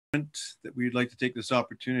that we'd like to take this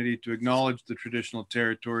opportunity to acknowledge the traditional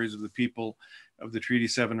territories of the people of the Treaty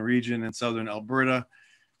 7 region in southern Alberta.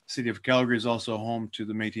 The city of Calgary is also home to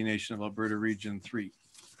the Métis Nation of Alberta Region 3.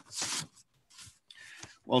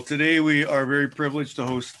 Well, today we are very privileged to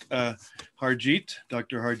host Harjeet,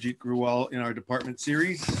 Dr. Harjeet Grewal in our department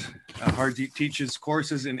series. Harjeet teaches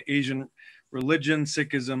courses in Asian religion,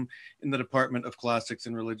 Sikhism in the Department of Classics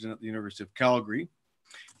and Religion at the University of Calgary.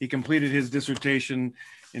 He completed his dissertation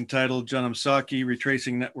entitled Janamsākhī,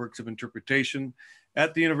 Retracing Networks of Interpretation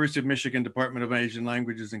at the University of Michigan Department of Asian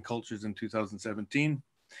Languages and Cultures in 2017.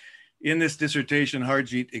 In this dissertation,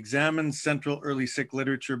 Harjeet examines central early Sikh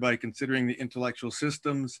literature by considering the intellectual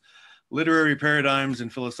systems, literary paradigms,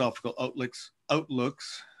 and philosophical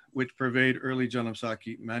outlooks which pervade early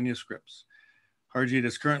Janamsākhī manuscripts. Harjeet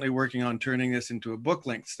is currently working on turning this into a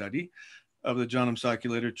book-length study of the Janamsākhī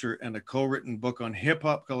literature and a co-written book on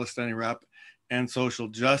hip-hop, Khalistani rap, and social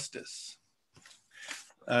justice.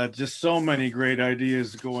 Just so many great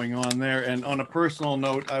ideas going on there. And on a personal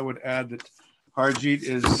note, I would add that Harjeet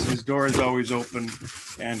his door is always open,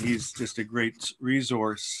 and he's just a great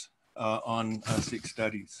resource on Sikh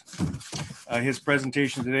Studies. His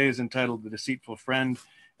presentation today is entitled The Deceitful Friend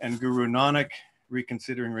and Gurū Nanak,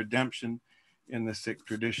 Reconsidering Redemption in the Sikh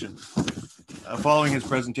Tradition. Following his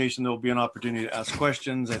presentation, there will be an opportunity to ask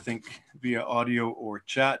questions, I think via audio or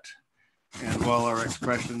chat. And while our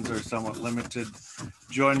expressions are somewhat limited,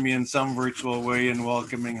 join me in some virtual way in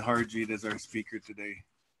welcoming Harjeet as our speaker today.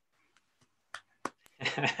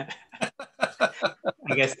 I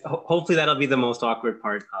guess hopefully that'll be the most awkward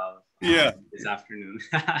part of this afternoon.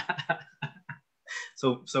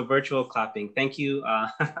 So virtual clapping. Thank you.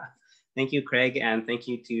 Thank you, Craig, and thank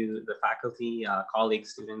you to the faculty,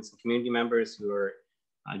 colleagues, students, and community members who are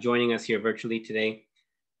joining us here virtually today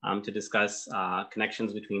to discuss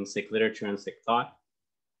connections between Sikh literature and Sikh thought.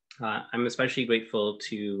 I'm especially grateful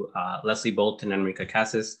to Leslie Bolton and Marika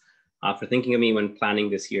Cassis for thinking of me when planning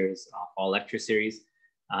this year's fall lecture series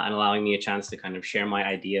and allowing me a chance to kind of share my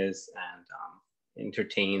ideas and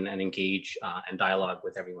entertain and engage and dialogue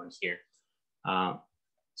with everyone here.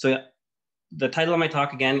 So the title of my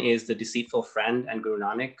talk again is The Deceitful Friend and Gurū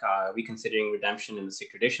Nanak, Reconsidering Redemption in the Sikh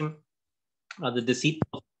Tradition. The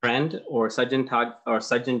Deceitful Friend or Sajjan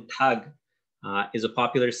Thagg is a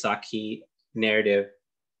popular Sakhi narrative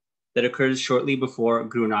that occurs shortly before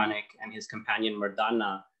Gurū Nanak and his companion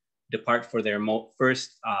Mardana depart for their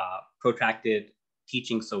first protracted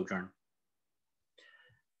teaching sojourn.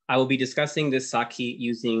 I will be discussing this Sakhi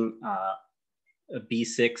using a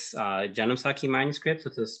B6 Janamsākhī manuscript. So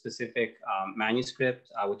it's a specific manuscript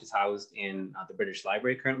which is housed in the British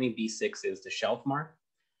Library currently. B6 is the shelf mark.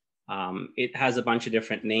 It has a bunch of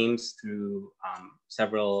different names through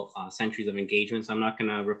several centuries of engagement. So I'm not going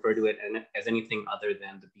to refer to it as anything other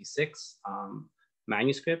than the B6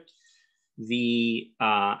 manuscript. The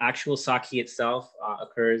actual Sakhi itself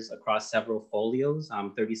occurs across several folios,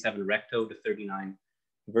 37 recto to 39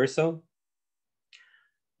 verso.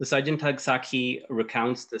 The Sajjan Thagg Sakhi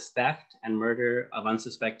recounts the theft and murder of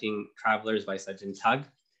unsuspecting travelers by Sajjan Thagg,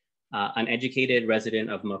 an educated resident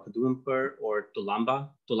of Makhdumpur or Tulamba.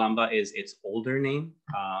 Tulamba is its older name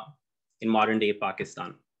in modern day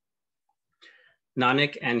Pakistan.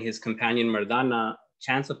 Nanak and his companion Mardana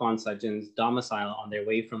chance upon Sajjan's domicile on their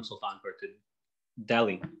way from Sultanpur to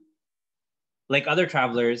Delhi. Like other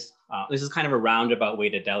travelers, this is kind of a roundabout way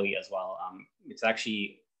to Delhi as well. It's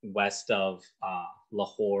actually west of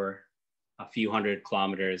Lahore, a few hundred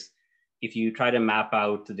kilometers. If you try to map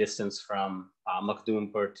out the distance from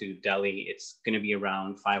Makhdumpur to Delhi, it's going to be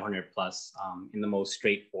around 500 plus in the most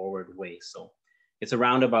straightforward way. So it's a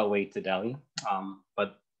roundabout way to Delhi,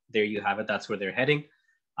 but there you have it. That's where they're heading.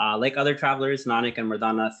 Like other travelers, Nanak and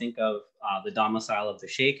Mardana think of the domicile of the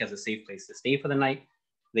Sheikh as a safe place to stay for the night.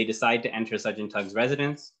 They decide to enter Sajjan Thagg's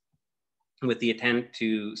residence with the intent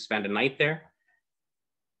to spend a night there.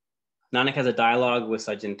 Nanak has a dialogue with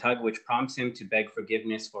Sajjan Thagg, which prompts him to beg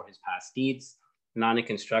forgiveness for his past deeds. Nanak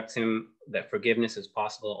instructs him that forgiveness is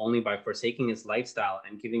possible only by forsaking his lifestyle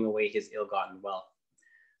and giving away his ill-gotten wealth.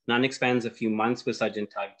 Nanak spends a few months with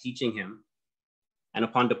Sajjan Thagg teaching him. And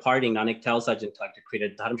upon departing, Nanak tells Sajjan Thagg to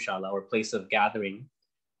create a dharamshala or place of gathering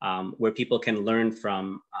where people can learn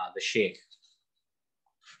from the Sheikh.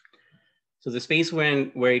 So the space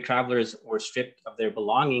where travelers were stripped of their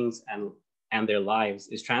belongings and their lives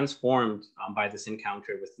is transformed by this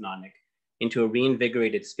encounter with Nanak into a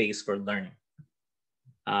reinvigorated space for learning.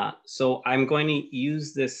 So I'm going to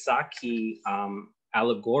use this Sakhi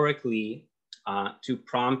allegorically to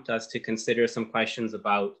prompt us to consider some questions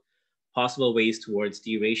about possible ways towards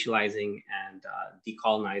deracializing and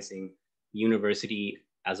decolonizing university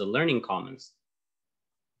as a learning commons.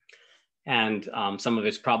 And some of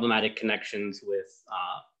its problematic connections with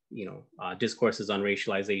discourses on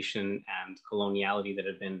racialization and coloniality that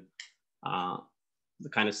have been the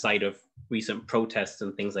kind of site of recent protests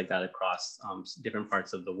and things like that across different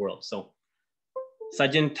parts of the world. So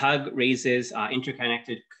Sajjan Thagg raises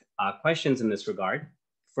interconnected questions in this regard.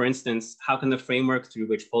 For instance, how can the framework through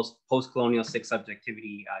which post-colonial Sikh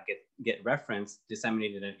subjectivity get referenced,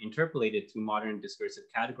 disseminated, and interpolated through modern discursive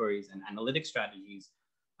categories and analytic strategies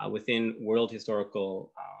within world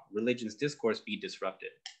historical religions discourse be disrupted?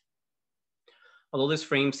 Although this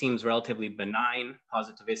frame seems relatively benign,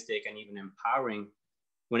 positivistic, and even empowering,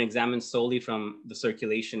 when examined solely from the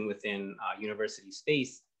circulation within university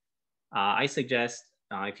space, I suggest,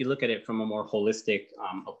 if you look at it from a more holistic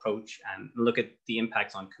approach and look at the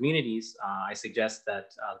impacts on communities, I suggest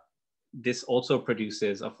that this also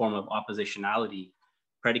produces a form of oppositionality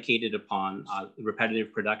predicated upon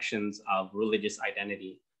repetitive productions of religious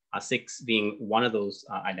identity, Sikhs being one of those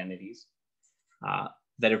identities,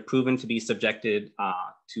 that have proven to be subjected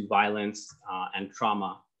to violence and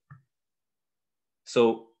trauma.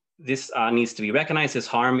 So this needs to be recognized as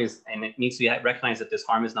harm and it needs to be recognized that this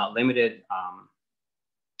harm is not limited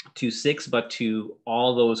to Sikhs, but to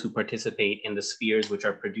all those who participate in the spheres which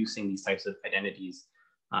are producing these types of identities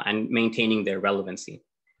and maintaining their relevancy.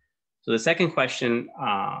 So the second question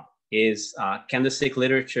is, can the Sikh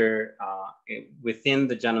literature within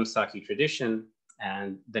the Janamsākhī tradition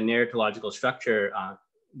and the narratological structure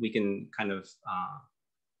we can kind of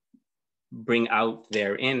bring out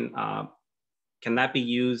therein, can that be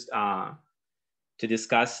used to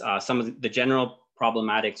discuss some of the general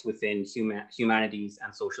problematics within humanities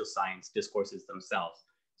and social science discourses themselves?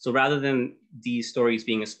 So rather than these stories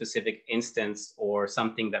being a specific instance or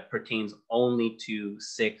something that pertains only to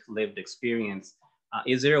Sikh lived experience,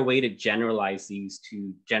 is there a way to generalize these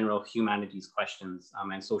to general humanities questions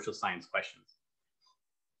and social science questions?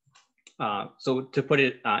 So to put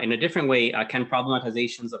it in a different way, can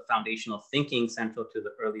problematizations of foundational thinking central to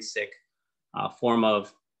the early Sikh form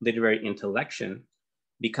of literary intellection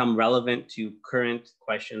become relevant to current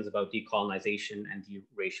questions about decolonization and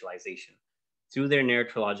deracialization through their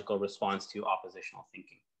narratological response to oppositional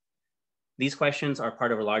thinking? These questions are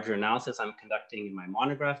part of a larger analysis I'm conducting in my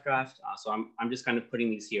monograph draft. So I'm just kind of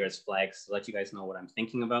putting these here as flags to let you guys know what I'm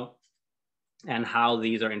thinking about and how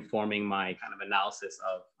these are informing my kind of analysis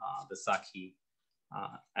of the Sakhi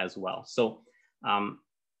as well. So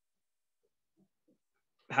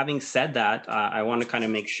having said that, I want to kind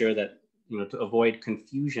of make sure that, to avoid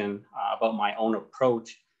confusion about my own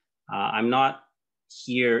approach, I'm not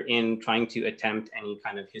here in trying to attempt any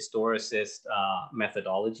kind of historicist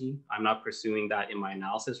methodology. I'm not pursuing that in my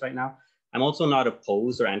analysis right now. I'm also not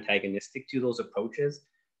opposed or antagonistic to those approaches.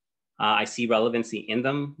 I see relevancy in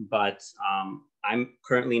them, but I'm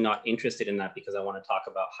currently not interested in that because I want to talk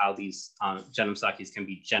about how these Janamsākhīs can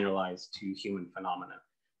be generalized to human phenomena.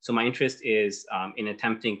 So my interest is in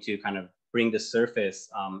attempting to kind of bring to surface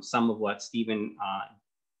some of what Stephen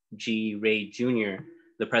G. Ray Jr.,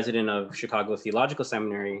 the president of Chicago Theological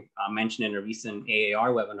Seminary, mentioned in a recent AAR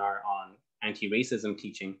webinar on anti-racism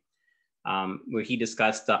teaching, where he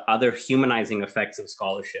discussed the other humanizing effects of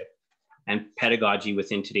scholarship and pedagogy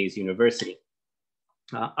within today's university.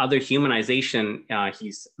 Other humanization,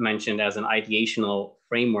 he's mentioned as an ideational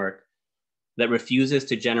framework that refuses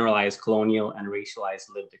to generalize colonial and racialized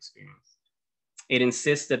lived experience. It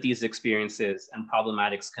insists that these experiences and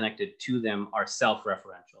problematics connected to them are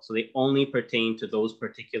self-referential. So they only pertain to those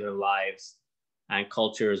particular lives and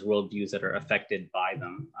cultures, worldviews that are affected by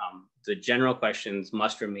them. The general questions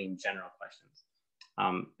must remain general questions.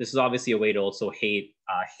 This is obviously a way to also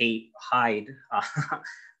hide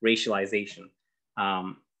racialization.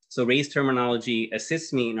 So race terminology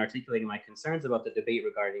assists me in articulating my concerns about the debate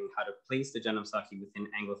regarding how to place the Janamsākhī within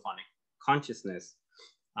Anglophonic consciousness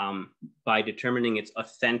by determining its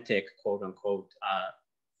authentic, quote unquote,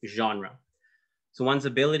 genre. So one's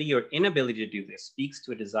ability or inability to do this speaks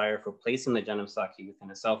to a desire for placing the Janamsākhī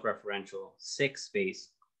within a self-referential Sikh space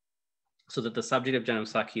so that the subject of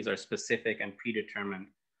Janamsākhīs are specific and predetermined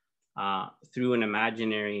through an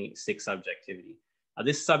imaginary Sikh subjectivity.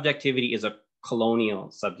 This subjectivity is a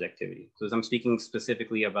colonial subjectivity. So as I'm speaking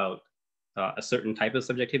specifically about a certain type of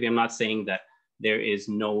subjectivity, I'm not saying that there is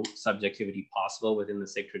no subjectivity possible within the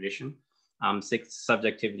Sikh tradition. Sikh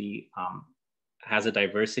subjectivity has a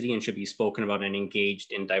diversity and should be spoken about and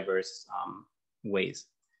engaged in diverse ways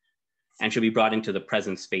and should be brought into the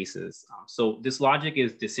present spaces. So this logic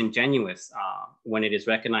is disingenuous when it is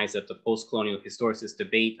recognized that the post-colonial historicist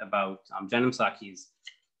debate about Janamsākhīs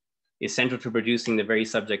is central to producing the very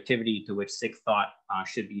subjectivity to which Sikh thought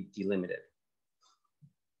should be delimited.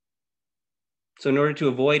 So in order to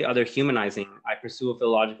avoid other humanizing, I pursue a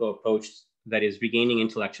philological approach that is regaining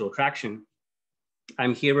intellectual traction.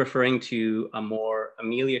 I'm here referring to a more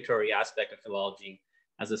amelioratory aspect of philology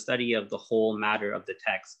as a study of the whole matter of the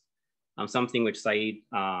text, something which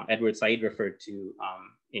Edward Said referred to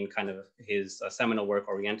in kind of his seminal work,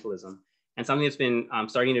 Orientalism, and something that's been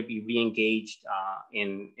starting to be re-engaged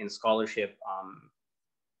in scholarship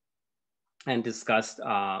and discussed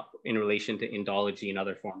in relation to Indology and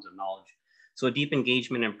other forms of knowledge. So a deep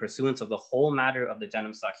engagement and pursuance of the whole matter of the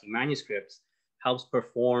Janamsākhī manuscripts helps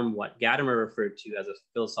perform what Gadamer referred to as a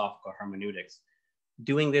philosophical hermeneutics.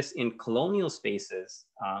 Doing this in colonial spaces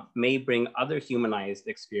may bring other humanized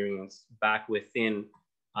experience back within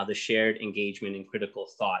the shared engagement in critical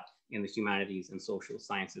thought in the humanities and social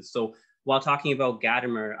sciences. So while talking about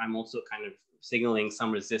Gadamer, I'm also kind of signaling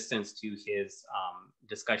some resistance to his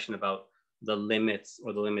discussion about the limits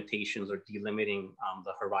or the limitations or delimiting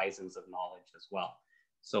the horizons of knowledge as well.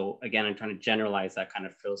 So again, I'm trying to generalize that kind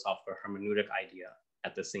of philosophical hermeneutic idea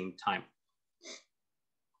at the same time.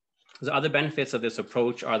 The other benefits of this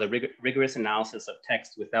approach are the rigorous analysis of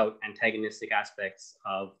text without antagonistic aspects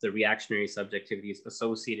of the reactionary subjectivities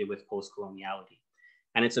associated with post-coloniality,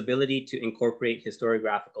 and its ability to incorporate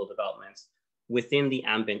historiographical developments within the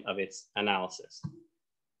ambit of its analysis.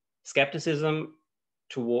 Skepticism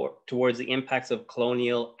towards the impacts of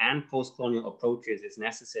colonial and post-colonial approaches is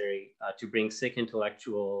necessary to bring Sikh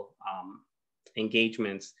intellectual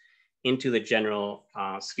engagements into the general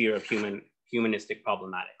sphere of humanistic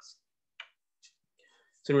problematics.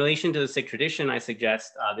 So in relation to the Sikh tradition, I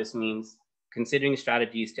suggest this means considering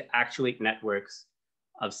strategies to actuate networks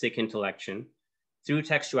of Sikh intellection through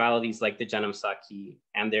textualities like the Janamsākhī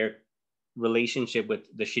and their relationship with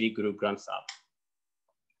the Shri Guru Granth Sahib.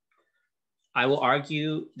 I will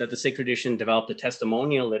argue that the Sikh tradition developed a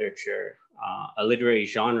testimonial literature, a literary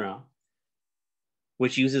genre,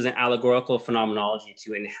 which uses an allegorical phenomenology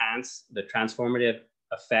to enhance the transformative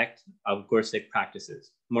effect of Gursikh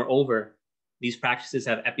practices. Moreover, these practices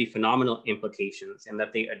have epiphenomenal implications in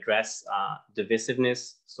that they address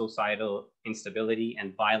divisiveness, societal instability,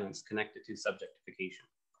 and violence connected to subjectification.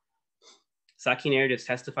 Sakhi narratives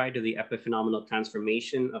testify to the epiphenomenal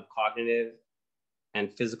transformation of cognitive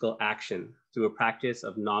and physical action through a practice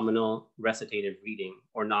of nominal recitative reading,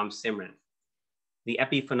 or Nam Simran. The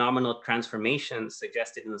epiphenomenal transformation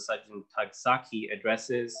suggested in the Sajjan Thagg Sakhi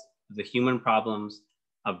addresses the human problems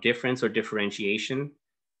of difference or differentiation,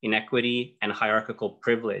 inequity, and hierarchical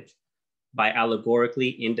privilege by allegorically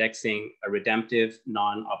indexing a redemptive,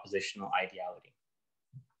 non-oppositional ideality.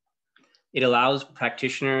 It allows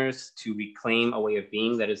practitioners to reclaim a way of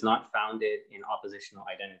being that is not founded in oppositional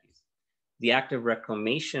identities. The act of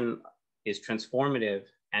reclamation is transformative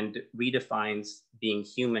and redefines being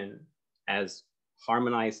human as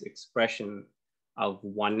harmonized expression of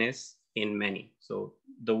oneness in many. So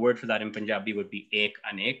the word for that in Punjabi would be ek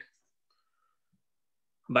anek.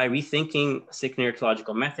 By rethinking Sikh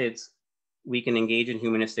narratological methods, we can engage in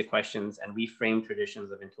humanistic questions and reframe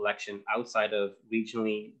traditions of intellection outside of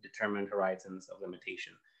regionally determined horizons of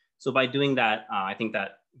limitation. So by doing that, I think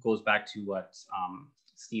that goes back to what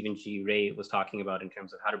Stephen G. Ray was talking about in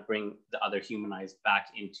terms of how to bring the other humanized back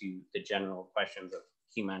into the general questions of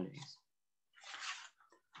humanities.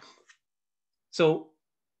 So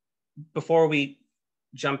before we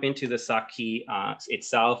jump into the Sakhi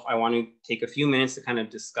itself, I want to take a few minutes to kind of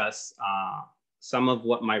discuss some of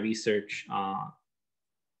what my research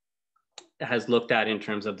has looked at in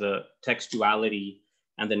terms of the textuality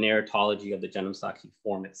and the narratology of the Janamsākhī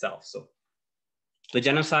form itself. So the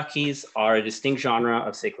Janamsākhīs are a distinct genre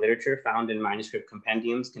of Sikh literature found in manuscript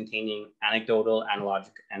compendiums containing anecdotal,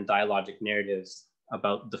 analogic, and dialogic narratives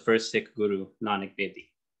about the first Sikh Guru, Nanak Bedi.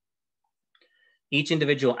 Each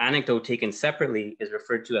individual anecdote taken separately is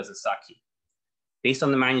referred to as a Sakhi. Based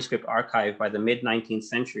on the manuscript archive by the mid-19th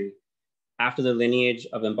century, after the lineage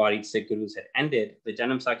of embodied Sikh Gurus had ended, the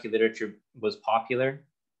Janamsākhī literature was popular,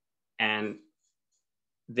 and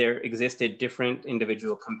there existed different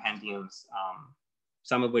individual compendiums,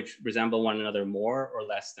 some of which resemble one another more or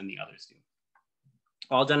less than the others do.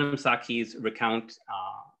 All Janamsākhīs recount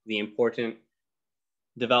the important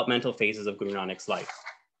developmental phases of Guru Nanak's life.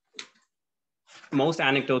 Most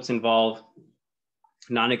anecdotes involve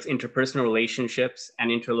Nanak's interpersonal relationships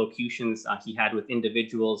and interlocutions he had with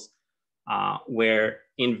individuals where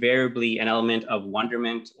invariably an element of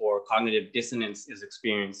wonderment or cognitive dissonance is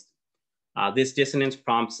experienced. This dissonance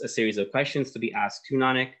prompts a series of questions to be asked to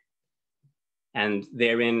Nanak, and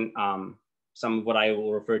therein some of what I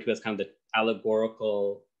will refer to as kind of the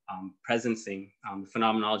allegorical presencing, the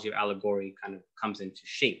phenomenology of allegory kind of comes into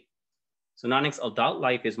shape. So Nanak's adult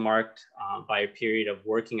life is marked by a period of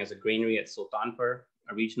working as a granary at Sultanpur,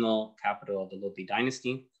 a regional capital of the Lodi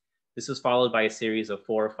dynasty. This was followed by a series of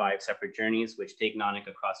 4 or 5 separate journeys, which take Nanak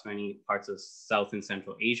across many parts of South and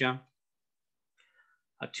Central Asia.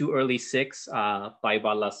 2 early Sikhs, Bhai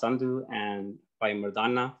Bala Sandhu and Bhai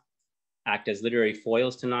Mardana, act as literary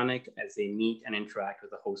foils to Nanak as they meet and interact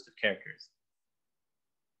with a host of characters.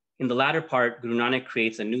 In the latter part, Gurū Nanak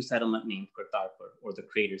creates a new settlement named Kartarpur, or the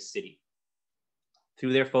Creator's City.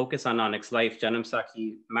 Through their focus on Nanak's life,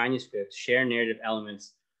 Janamsākhī manuscripts share narrative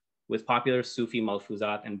elements with popular Sufi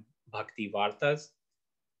malfuzat and bhakti vartas,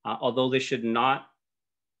 although this should not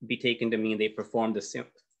be taken to mean they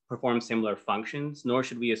perform similar functions, nor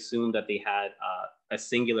should we assume that they had a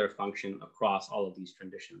singular function across all of these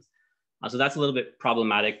traditions. So that's a little bit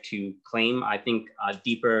problematic to claim. I think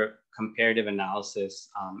deeper comparative analysis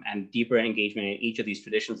and deeper engagement in each of these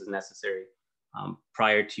traditions is necessary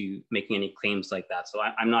prior to making any claims like that. So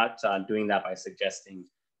I'm not doing that by suggesting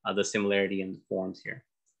the similarity in the forms here.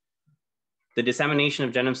 The dissemination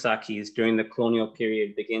of Janamsākhīs during the colonial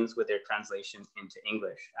period begins with their translation into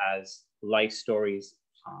English as life stories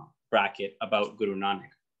bracket about Gurū Nanak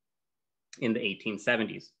in the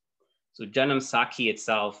 1870s. So Janamsākhī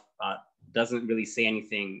itself doesn't really say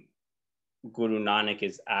anything. Gurū Nanak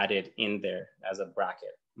is added in there as a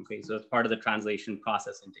bracket. Okay, so it's part of the translation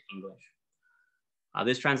process into English.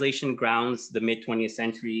 This translation grounds the mid-20th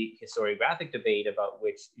century historiographic debate about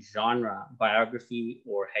which genre, biography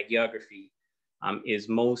or hagiography, is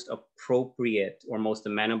most appropriate or most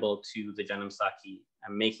amenable to the Janamsākhī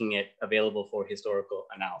and making it available for historical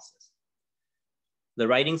analysis. The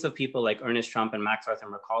writings of people like Ernest Trump and Max Arthur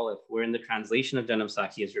McAuliffe, wherein the translation of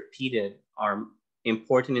Janamsākhī is repeated, are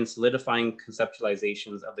important in solidifying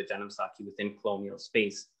conceptualizations of the Janamsākhī within colonial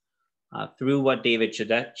space through what David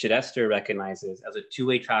Chidester recognizes as a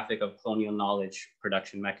two-way traffic of colonial knowledge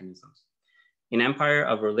production mechanisms. In Empire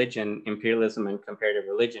of Religion, Imperialism and Comparative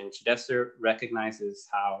Religion, Chidester recognizes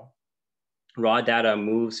how raw data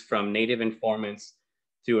moves from native informants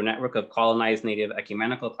through a network of colonized native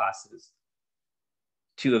ecumenical classes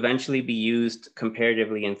to eventually be used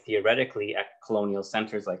comparatively and theoretically at colonial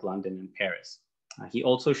centers like London and Paris. He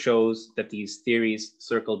also shows that these theories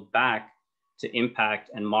circled back to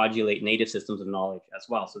impact and modulate native systems of knowledge as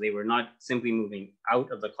well. So they were not simply moving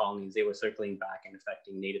out of the colonies, they were circling back and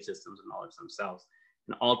affecting native systems of knowledge themselves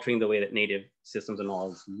and altering the way that native systems of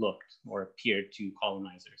knowledge looked or appeared to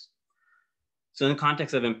colonizers. So in the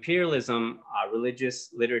context of imperialism, religious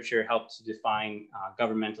literature helped to define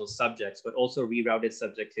governmental subjects, but also rerouted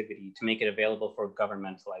subjectivity to make it available for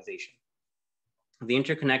governmentalization. The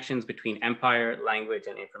interconnections between empire, language,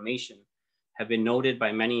 and information have been noted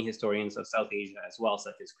by many historians of South Asia as well,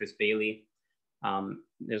 such as Chris Bailey.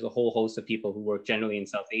 There's a whole host of people who work generally in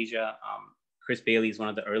South Asia. Chris Bailey is one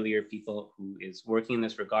of the earlier people who is working in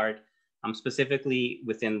this regard, specifically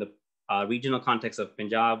within the regional context of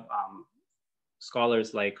Punjab.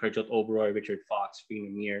 Scholars like Harjot Oberoi, Richard Fox,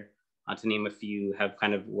 Freeman Mir, to name a few, have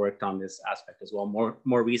kind of worked on this aspect as well.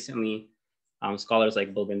 More recently, scholars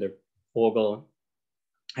like Bulbinder Vogel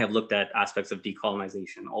have looked at aspects of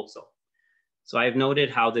decolonization also. So I've noted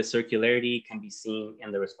how this circularity can be seen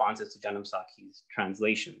in the responses to Janamsākhī's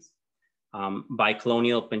translations by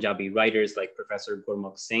colonial Punjabi writers like Professor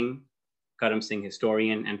Gurmukh Singh, Karam Singh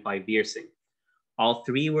historian, and Bhai Veer Singh. All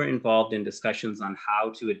three were involved in discussions on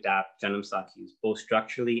how to adapt Janamsākhīs, both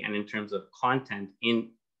structurally and in terms of content,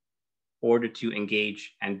 in order to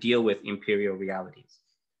engage and deal with imperial realities.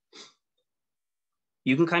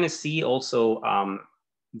 You can kind of see also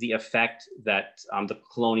the effect that the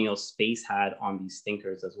colonial space had on these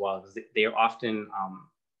thinkers as well, because they are often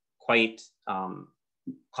quite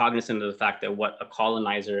cognizant of the fact that what a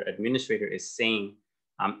colonizer administrator is saying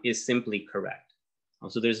is simply correct.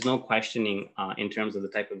 So there's no questioning in terms of the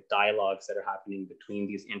type of dialogues that are happening between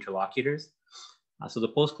these interlocutors. So the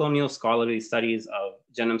post-colonial scholarly studies of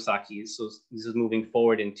Janamsākhīs, so this is moving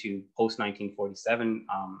forward into post-1947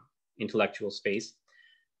 intellectual space.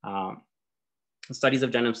 Studies of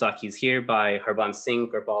Janamsākhīs here by Harbans Singh,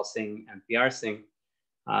 Gurpal Singh, and Pyar Singh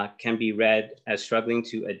can be read as struggling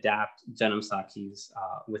to adapt Janamsākhīs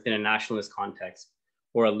within a nationalist context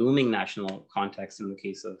or a looming national context in the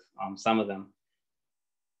case of some of them,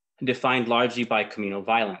 defined largely by communal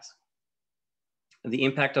violence. The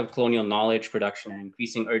impact of colonial knowledge production and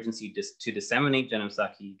increasing urgency to disseminate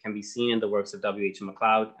Janamsākhī can be seen in the works of W.H.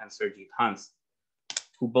 MacLeod and Surjit Hans,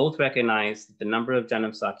 who both recognized that the number of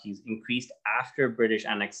Janamsākhīs increased after British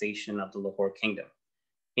annexation of the Lahore Kingdom.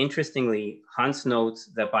 Interestingly, Hans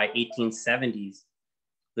notes that by 1870s,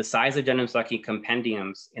 the size of Janamsākhī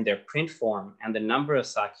compendiums in their print form and the number of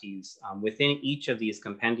Sakhis within each of these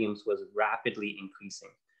compendiums was rapidly increasing.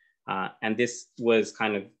 And this was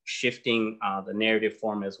kind of shifting the narrative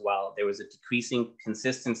form as well. There was a decreasing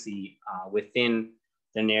consistency within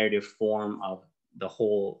the narrative form of the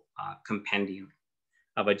whole compendium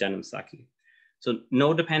of a Janamsākhī. So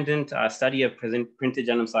no dependent study of printed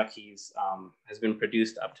Janamsākhīs has been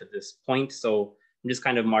produced up to this point. So I'm just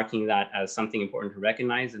kind of marking that as something important to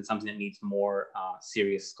recognize and something that needs more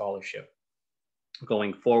serious scholarship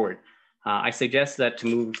going forward. I suggest that to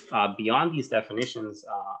move beyond these definitions,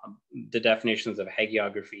 the definitions of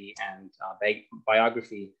hagiography and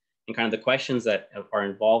biography, and kind of the questions that are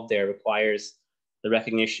involved there requires the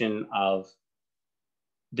recognition of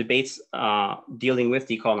debates dealing with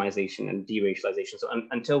decolonization and deracialization. So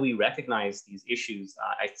until we recognize these issues,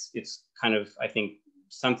 it's kind of, I think,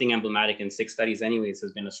 something emblematic in Sikh studies anyways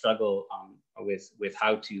has been a struggle with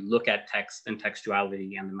how to look at text and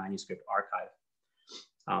textuality and the manuscript archive.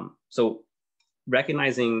 So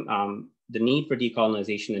recognizing the need for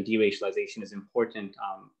decolonization and deracialization is important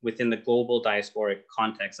within the global diasporic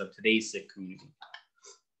context of today's Sikh community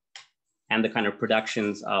and the kind of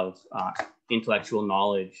productions of intellectual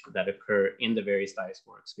knowledge that occur in the various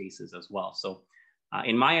diasporic spaces as well. So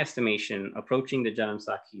in my estimation, approaching the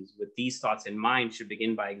Janamsākhīs with these thoughts in mind should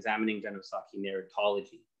begin by examining Janamsākhī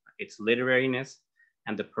narratology, its literariness,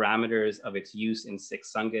 and the parameters of its use in Sikh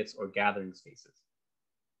sangats or gathering spaces.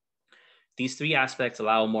 These three aspects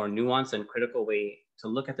allow a more nuanced and critical way to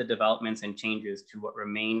look at the developments and changes to what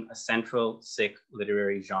remain a central Sikh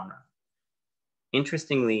literary genre.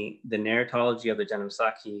 Interestingly, the narratology of the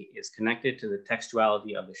Janamsākhī is connected to the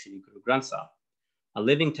textuality of the Shri Guru Granth Sahib, a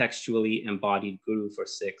living textually embodied guru for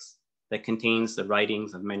Sikhs that contains the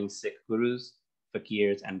writings of many Sikh gurus,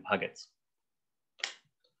 fakirs, and bhagats.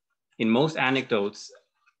 In most anecdotes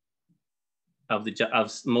of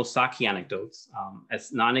most Sakhi anecdotes,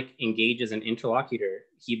 as Nanak engages an interlocutor,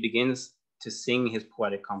 he begins to sing his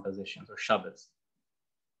poetic compositions or shabads,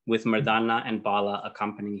 with Mardana and Bala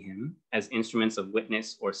accompanying him as instruments of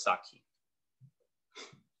witness or Sakhi.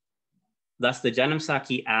 Thus, the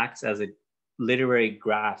Janamsākhī acts as a literary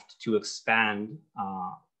graft to expand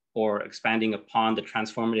or expanding upon the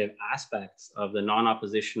transformative aspects of the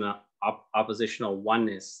non-oppositional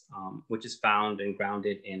oneness, which is found and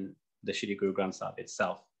grounded in the Shri Guru Granth Sahib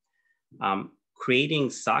itself. Creating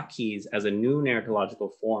Sakhis as a new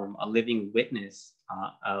narratological form, a living witness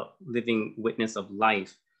of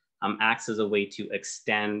life, acts as a way to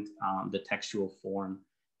extend the textual form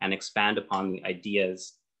and expand upon the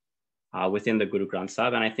ideas within the Guru Granth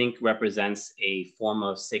Sahib, and I think represents a form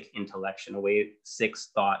of Sikh intellection, a way Sikhs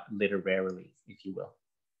thought literarily, if you will.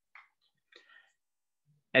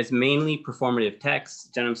 As mainly performative texts,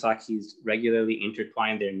 Janamsākhīs regularly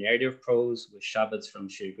intertwine their narrative prose with shabads from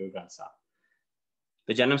Shri Guru Granth Sahib.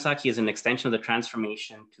 The Janamsākhī is an extension of the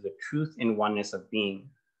transformation to the truth in oneness of being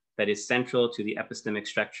that is central to the epistemic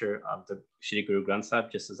structure of the Shri Guru Granth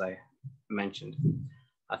Sahib, just as I mentioned.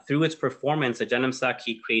 Through its performance, the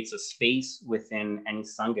Janamsākhī creates a space within any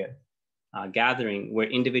Sangat gathering where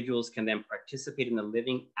individuals can then participate in the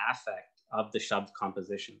living affect of the Shabd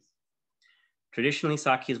compositions. Traditionally,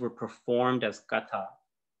 Sakhis were performed as katha,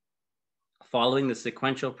 following the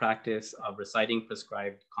sequential practice of reciting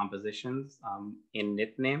prescribed compositions in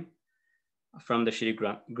Nitnem from the Shri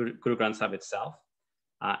Guru Granth Sahib itself,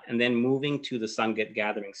 and then moving to the Sangat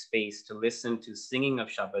gathering space to listen to singing of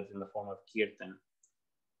Shabads in the form of Kirtan.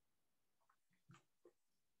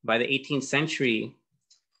 By the 18th century,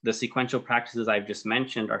 the sequential practices I've just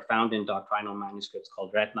mentioned are found in doctrinal manuscripts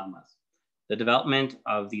called Ratnamas. The development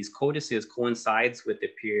of these codices coincides with the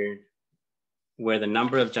period where the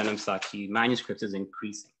number of Janamsākhī manuscripts is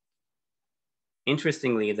increasing.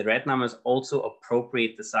 Interestingly, the Ratnamas also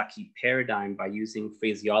appropriate the Sakhi paradigm by using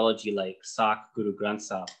phraseology like Sakh Guru Granth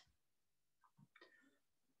Sahib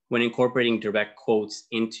when incorporating direct quotes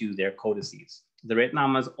into their codices. The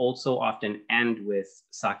Ratnamas also often end with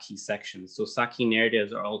Sakhi sections. So Sakhi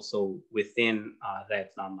narratives are also within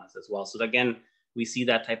Ratnamas as well. So again, we see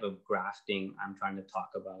that type of grafting I'm trying to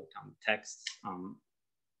talk about, texts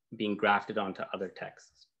being grafted onto other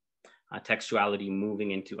texts, textuality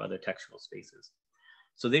moving into other textual spaces.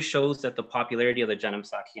 So this shows that the popularity of the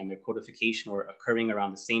Janamsākhī and their codification were occurring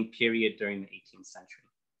around the same period during the 18th century.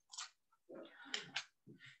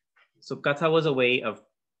 So Katha was a way of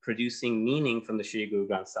producing meaning from the Shri Guru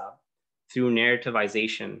Granth Sahib through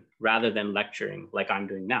narrativization rather than lecturing like I'm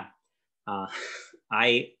doing now.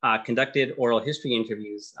 I conducted oral history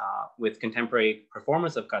interviews with contemporary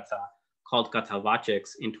performers of Katha called Katha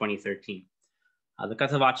Vachaks in 2013. The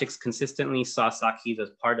Kathavachiks consistently saw Sakhis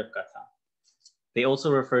as part of Katha. They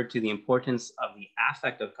also referred to the importance of the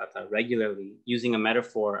affect of Katha regularly, using a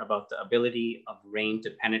metaphor about the ability of rain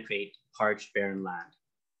to penetrate parched, barren land.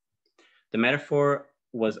 The metaphor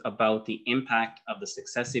was about the impact of the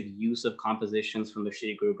successive use of compositions from the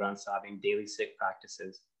Shri Guru Granth Sahib in daily Sikh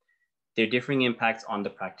practices, their differing impacts on the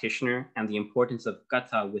practitioner, and the importance of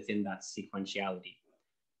Katha within that sequentiality.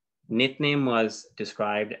 Nitnem was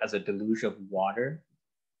described as a deluge of water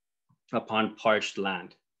upon parched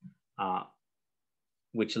land,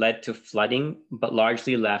 which led to flooding, but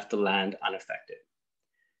largely left the land unaffected.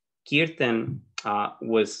 Kirtan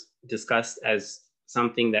was discussed as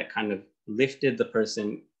something that kind of lifted the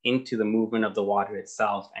person into the movement of the water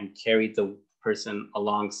itself and carried the person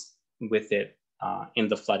along with it in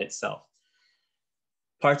the flood itself.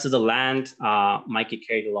 Parts of the land might get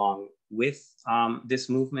carried along with this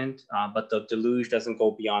movement, but the deluge doesn't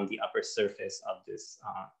go beyond the upper surface of this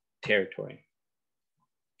territory.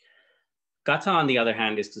 Katha, on the other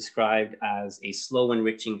hand, is described as a slow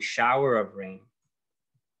enriching shower of rain,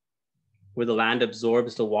 where the land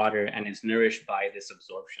absorbs the water and is nourished by this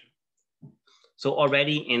absorption. So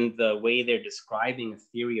already in the way they're describing a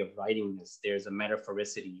theory of writing this, there's a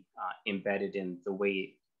metaphoricity embedded in the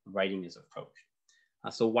way writing is approached.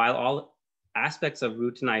 So while all aspects of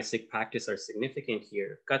routinized Sikh practice are significant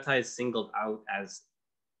here, Katha is singled out as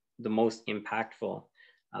the most impactful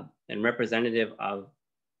and representative of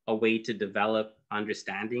a way to develop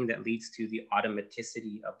understanding that leads to the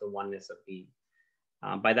automaticity of the oneness of being.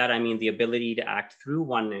 By that, I mean the ability to act through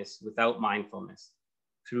oneness without mindfulness,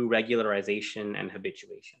 through regularization and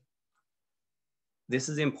habituation. This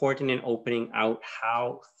is important in opening out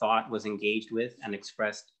how thought was engaged with and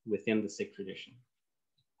expressed within the Sikh tradition.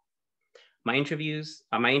 My interviewees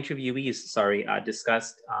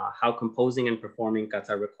discussed how composing and performing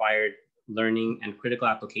Katha required learning and critical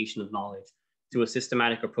application of knowledge through a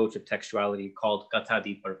systematic approach of textuality called Katha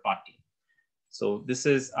di Parpati. So this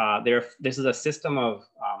is a system of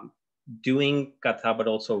doing Katha, but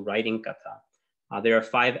also writing Katha. There are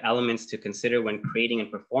 5 elements to consider when creating and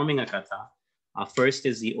performing a Katha. First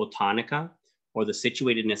is the Otanika, or the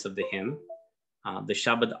situatedness of the hymn. The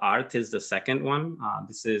Shabad Arth is the second one.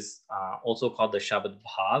 This is also called the Shabad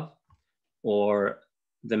Bhav, or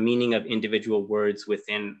the meaning of individual words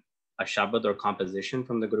within a Shabad or composition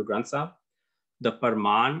from the Guru Granth Sahib. The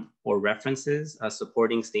Parman, or references,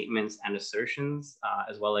 supporting statements and assertions,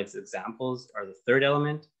 as well as examples, are the third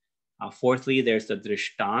element. Fourthly, there's the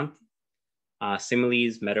Drishtant,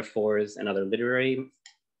 similes, metaphors, and other literary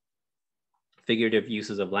figurative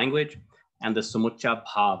uses of language, and the Sumucha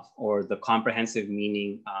Bhav, or the comprehensive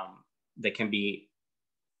meaning that can be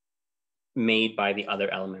made by the other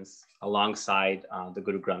elements alongside the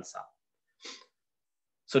Guru Granth Sahib.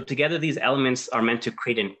 So together, these elements are meant to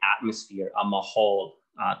create an atmosphere, a mahal,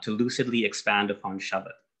 to lucidly expand upon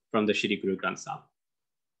Shabad from the Shri Guru Granth Sahib,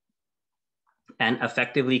 and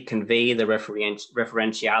effectively convey the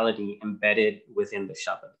referentiality embedded within the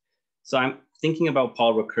Shabad. So I'm thinking about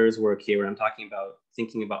Paul Ricoeur's work here, and I'm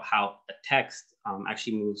thinking about how a text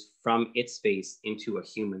actually moves from its space into a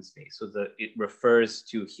human space, so that it refers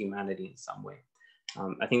to humanity in some way.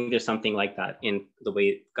 I think there's something like that in the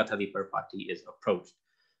way Katha di Parpati is approached.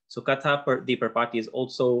 So Katha di Parpati is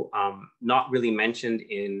also not really mentioned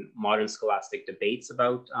in modern scholastic debates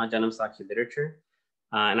about Janamsākhī literature.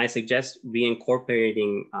 And I suggest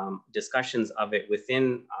reincorporating discussions of it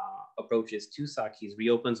within approaches to Sakhis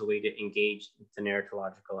reopens a way to engage the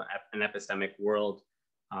narratological and epistemic world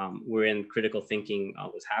wherein critical thinking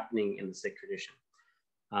was happening in the Sikh tradition.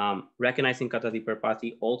 Recognizing Katha di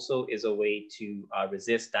Parpati also is a way to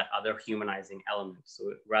resist that other humanizing element.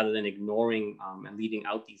 So rather than ignoring and leaving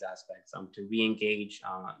out these aspects, to re-engage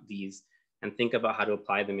these and think about how to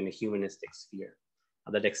apply them in a humanistic sphere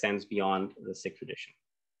that extends beyond the Sikh tradition.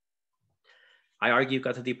 I argue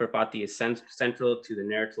Katha di Parpati is central to the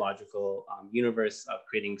narratological universe of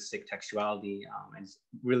creating Sikh textuality and is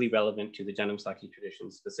really relevant to the Janamsākhī tradition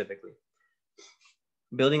specifically.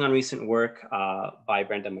 Building on recent work by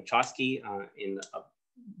Brenda Machowski in a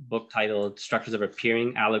book titled Structures of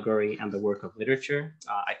Appearing, Allegory, and the Work of Literature,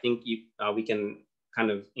 I think we can kind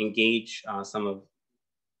of engage some of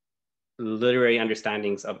literary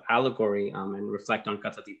understandings of allegory and reflect on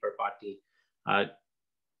Katha di Parpati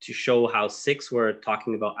to show how Sikhs were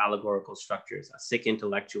talking about allegorical structures, Sikh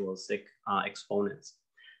intellectuals, Sikh exponents.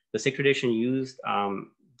 The Sikh tradition used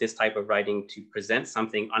this type of writing to present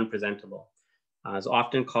something unpresentable. Is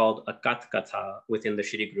often called a Katha within the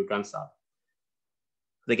Shri Guru Granth Sahib.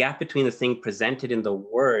 The gap between the thing presented in the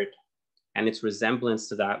word and its resemblance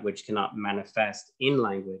to that which cannot manifest in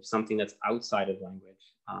language, something that's outside of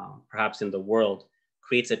language, perhaps in the world,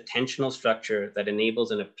 creates a tensional structure that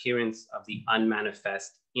enables an appearance of the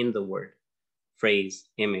unmanifest in the word, phrase,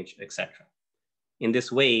 image, etc. In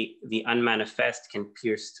this way, the unmanifest can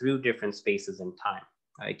pierce through different spaces and time.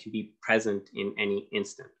 It can be present in any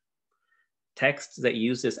instant. Texts that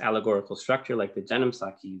use this allegorical structure, like the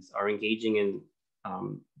Janamsākhīs, are engaging in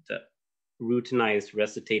the routinized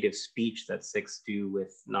recitative speech that Sikhs do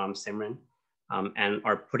with Nam Simran, and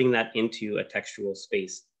are putting that into a textual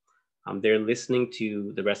space. They're listening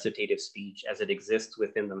to the recitative speech as it exists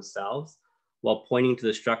within themselves, while pointing to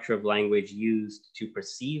the structure of language used to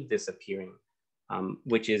perceive this appearing,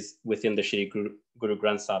 which is within the Shri Guru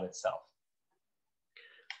Granth Sahib itself.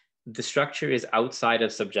 The structure is outside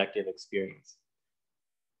of subjective experience,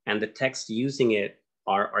 and the texts using it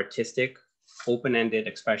are artistic, open-ended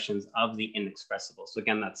expressions of the inexpressible. So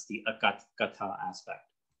again, that's the Gatha aspect.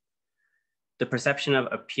 The perception of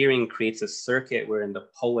appearing creates a circuit wherein the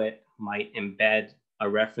poet might embed a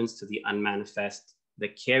reference to the unmanifest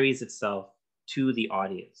that carries itself to the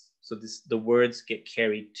audience. So the words get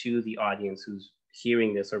carried to the audience who's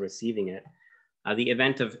hearing this or receiving it. The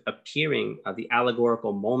event of appearing, the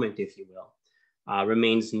allegorical moment, if you will,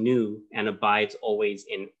 remains new and abides always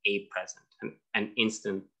in a present, an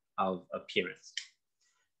instant of appearance.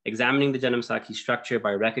 Examining the Janamsākhī structure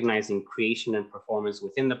by recognizing creation and performance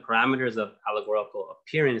within the parameters of allegorical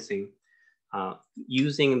appearancing,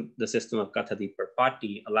 using the system of Kathadi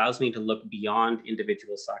Parpati allows me to look beyond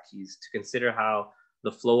individual Sakhis to consider how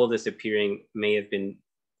the flow of this appearing may have been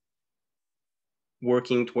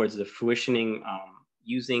working towards the fruitioning,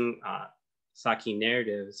 using Sakhi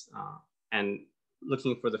narratives and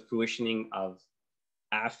looking for the fruitioning of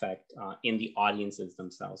affect in the audiences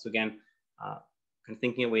themselves. So again, kind of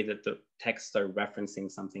thinking a way that the texts are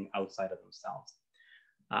referencing something outside of themselves.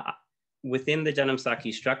 Within the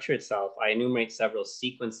Janamsākhī structure itself, I enumerate several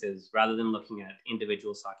sequences rather than looking at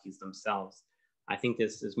individual Sakhis themselves. I think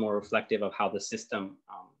this is more reflective of how the system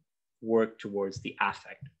worked towards the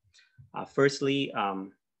affect. Firstly,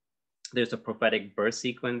 there's a prophetic birth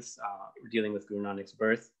sequence dealing with Gurū Nanak's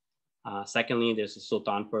birth. Secondly, there's a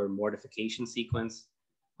Sultanpur mortification sequence.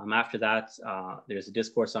 After that, there's a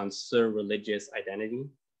discourse on sur-religious identity.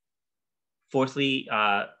 Fourthly,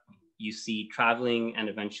 you see traveling and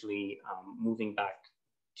eventually moving back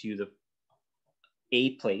to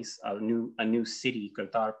a place, a new city,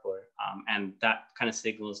 Kartarpur, and that kind of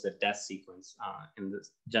signals the death sequence in the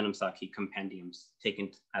Janamsākhī compendiums taken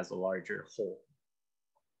as a larger whole.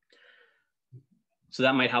 So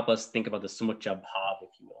that might help us think about the Sumucha Bhav,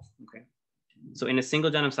 if you will, okay? So in a single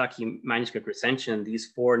Janamsākhī manuscript recension,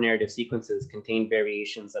 these four narrative sequences contain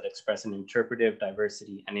variations that express an interpretive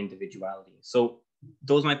diversity and individuality. So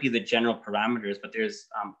those might be the general parameters, but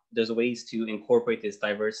there's ways to incorporate this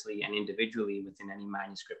diversely and individually within any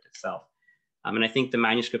manuscript itself. And I think the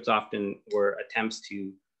manuscripts often were attempts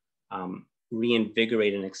to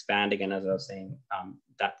reinvigorate and expand, again, as I was saying,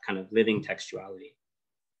 that kind of living textuality.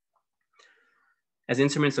 As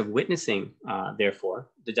instruments of witnessing,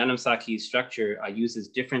 therefore, the Janamsākhī structure uses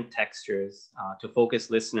different textures to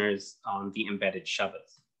focus listeners on the embedded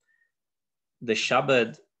shabads. The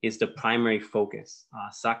shabad is the primary focus.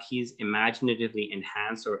 Sakhis imaginatively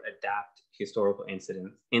enhance or adapt historical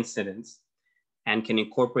incidents and can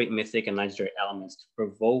incorporate mythic and legendary elements to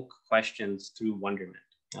provoke questions through wonderment.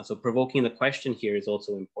 So provoking the question here is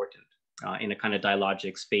also important in a kind of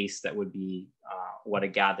dialogic space that would be what a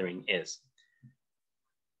gathering is.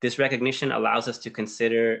 This recognition allows us to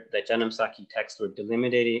consider that Janamsākhī texts were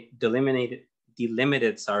delimited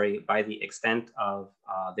by the extent of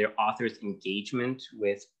their author's engagement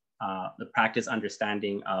with the practice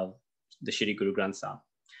understanding of the Shri Guru Granth Sahib.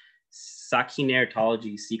 Sakhi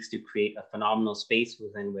narratology seeks to create a phenomenal space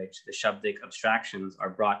within which the Shabdic abstractions are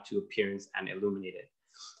brought to appearance and illuminated.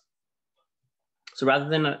 So rather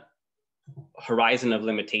than a horizon of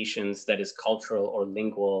limitations that is cultural or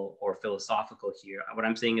lingual or philosophical here, what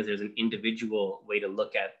I'm saying is there's an individual way to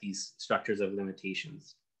look at these structures of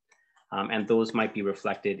limitations. And those might be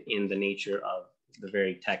reflected in the nature of the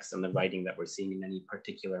very text and the writing that we're seeing in any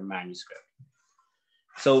particular manuscript.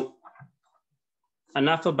 So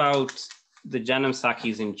enough about the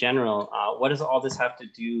Janamsākhīs in general. What does all this have to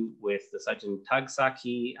do with the Sajjan Thagg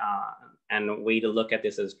Sakhi and a way to look at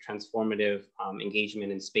this as transformative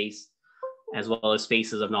engagement in space, as well as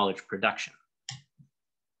spaces of knowledge production?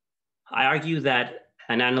 I argue that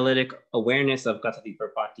an analytic awareness of Kathadi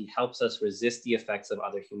Parpati helps us resist the effects of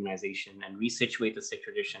other humanization and resituate the Sikh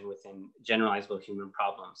tradition within generalizable human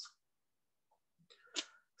problems.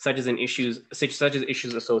 such as issues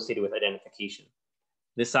associated with identification.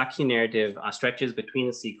 This Sakhi narrative stretches between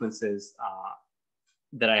the sequences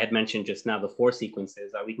that I had mentioned just now, the 4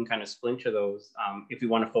 sequences. We can kind of splinter those if we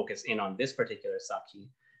want to focus in on this particular Sakhi,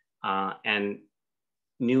 and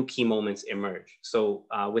new key moments emerge. So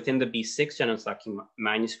within the B6 Janamsākhī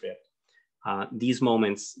manuscript, these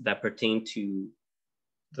moments that pertain to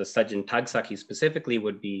the Sajjan Thagg Sakhi specifically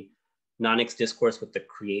would be Nanak's discourse with the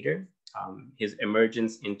creator, his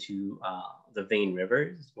emergence into the Vein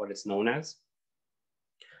River is what it's known as,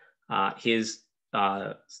 his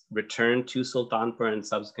return to Sultanpur and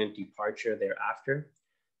subsequent departure thereafter,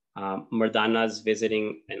 Mardana's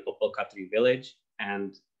visiting an Uppal Khatri village,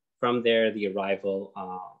 and from there, the arrival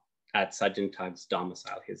at Sajjan Thagg's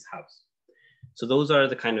domicile, his house. So those are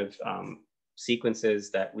the kind of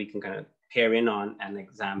sequences that we can kind of pair in on and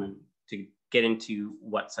examine to get into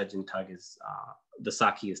what Sajjan Thagg is, the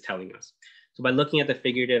Sakhi is telling us. So by looking at the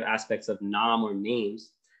figurative aspects of naam or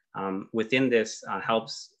names, within this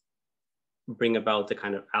helps bring about the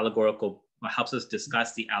kind of allegorical, helps us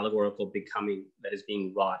discuss the allegorical becoming that is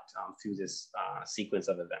being wrought through this sequence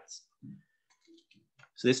of events.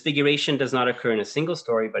 So this figuration does not occur in a single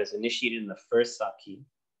story, but is initiated in the first Sakhi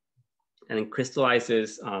and then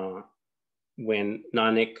crystallizes when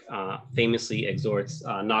Nanak famously exhorts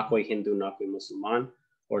na koi Hindu, na koi Musliman,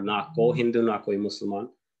 or na ko Hindu, na koi Musliman,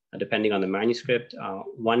 depending on the manuscript.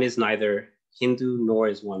 One is neither Hindu nor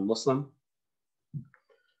is one Muslim.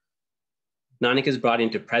 Nanak is brought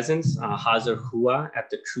into presence, Hazar Hua,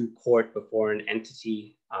 at the true court before an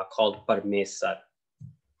entity called Parmesar.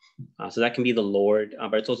 So that can be the Lord,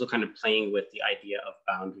 but it's also kind of playing with the idea of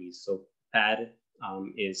boundaries. So Par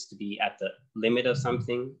is to be at the limit of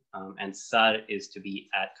something, and Sar is to be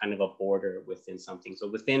at kind of a border within something. So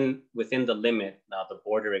within the limit, the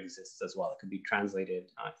border exists as well. It could be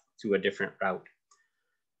translated through a different route.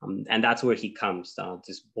 And that's where he comes,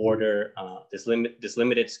 this border, this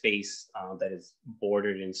limited space that is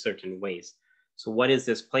bordered in certain ways. So what is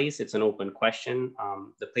this place? It's an open question.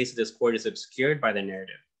 The place of this court is obscured by the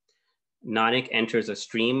narrative. Nanak enters a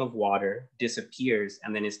stream of water, disappears,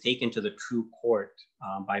 and then is taken to the true court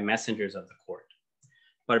by messengers of the court.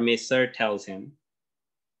 Parmesar tells him,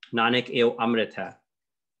 Nanak eo amrit hai,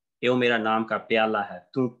 eo mera naam ka pyala hai,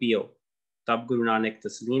 tu piyo. Tab Gurū Nanak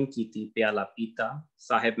tasleem kiti, pyala pita,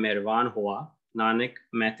 sahib mehraban hua, Nanak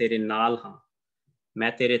main tere naal haan,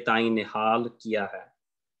 main tere ta'i nihal kiya hai,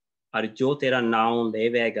 ar jo tera naam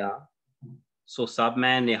levega, so sab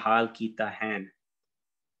main nihal kita hain.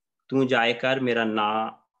 तू जायकर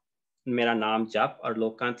मेरा नाम जप और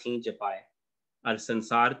लोकां थी जपाए और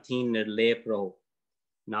संसार थी निर्लेप रहो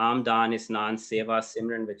नाम दान स्नान सेवा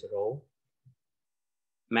सिमरन विच रहो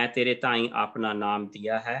मैं तेरे ताई अपना नाम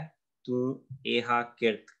दिया है तू एहा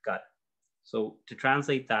किर्त कर. So to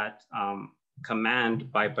translate that command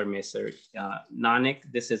by Parmesar, Nanak,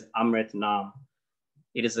 this is Amrit Naam.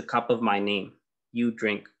 It is the cup of my name. You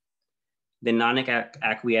drink. Then Nanak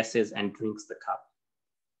acquiesces and drinks the cup.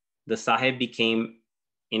 The Sahib became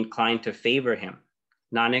inclined to favor him.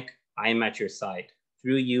 Nanak, I am at your side.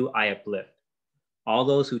 Through you, I uplift. All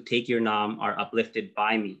those who take your naam are uplifted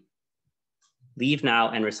by me. Leave now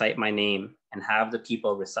and recite my name and have the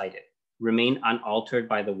people recite it. Remain unaltered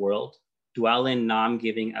by the world. Dwell in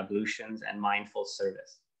naam-giving ablutions and mindful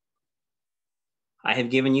service. I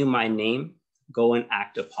have given you my name. Go and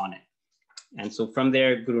act upon it. And so from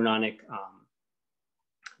there, Gurū Nanak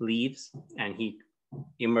leaves and he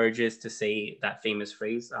emerges to say that famous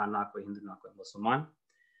phrase, na koi Hindu, na koi Musliman.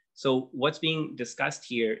 So what's being discussed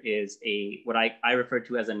here is what I refer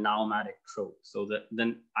to as a naumatic trope. So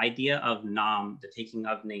the idea of naam, the taking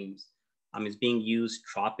of names, is being used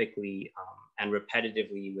tropically and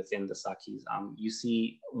repetitively within the Sakhis. You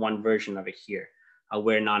see one version of it here,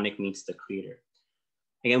 where Nanak meets the creator.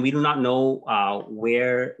 Again, we do not know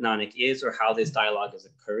where Nanak is or how this dialogue is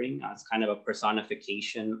occurring. It's kind of a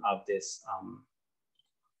personification of this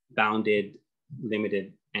bounded,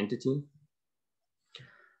 limited entity.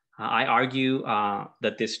 I argue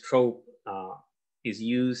that this trope is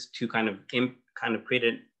used to kind of create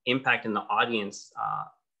an impact in the audience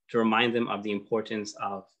to remind them of the importance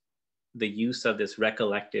of the use of this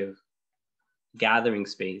recollective gathering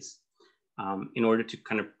space in order to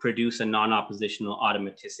kind of produce a non-oppositional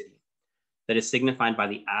automaticity that is signified by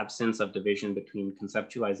the absence of division between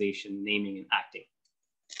conceptualization, naming, and acting.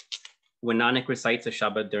 When Nanak recites a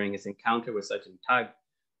Shabad during his encounter with Sajjan Thagg,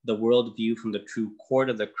 the worldview from the true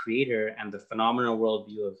court of the creator and the phenomenal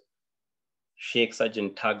worldview of Sheikh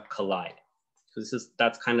Sajjan Thagg collide. So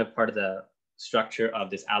that's kind of part of the structure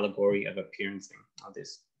of this allegory of appearancing, of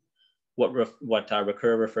this,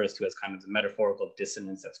 Ricoeur refers to as kind of the metaphorical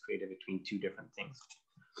dissonance that's created between two different things.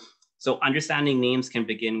 So understanding names can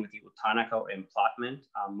begin with the Utanaka or emplotment,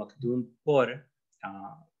 Makdoompur,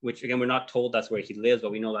 which again, we're not told that's where he lives,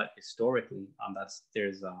 but we know that historically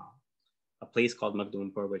there's a place called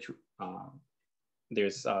Makdoompur, which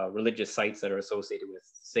there's religious sites that are associated with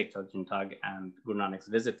Sikh, Sajjan, Thagg, and Gurū Nanak's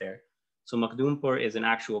visit there. So Makdoompur is an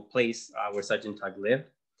actual place where Sajjan Thagg lived.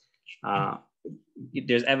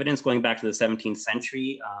 There's evidence going back to the 17th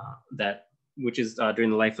century which is during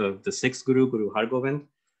the life of the sixth Guru, Guru Hargobind,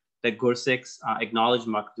 that Gursikhs acknowledged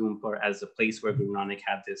Makdoompur as the place where Gurū Nanak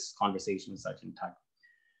had this conversation with Sajjan Thagg.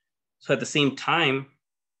 So at the same time,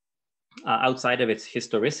 outside of its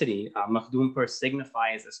historicity, Makdoompur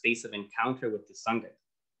signifies a space of encounter with the Sangat.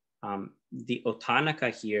 The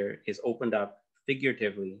Utanaka here is opened up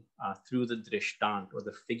figuratively through the Drishtant, or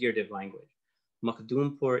the figurative language.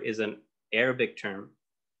 Makdoompur is an Arabic term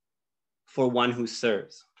for one who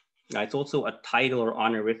serves. It's also a title or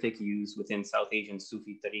honorific used within South Asian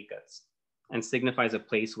Sufi tariqats and signifies a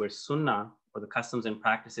place where sunnah, or the customs and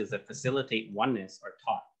practices that facilitate oneness, are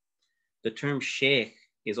taught. The term sheikh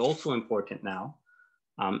is also important now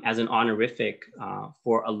as an honorific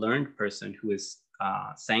for a learned person who is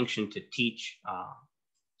sanctioned to teach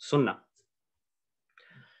sunnah.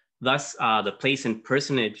 Thus, the place and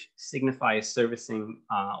personage signifies servicing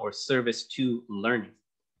or service to learning.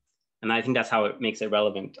 And I think that's how it makes it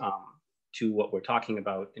relevant to what we're talking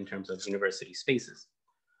about in terms of university spaces.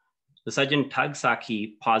 The Sajjan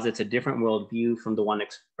Janamsākhī posits a different worldview from the one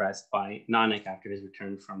expressed by Nanak after his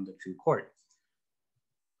return from the true court.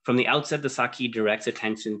 From the outset, the Sakhi directs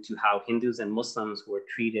attention to how Hindus and Muslims were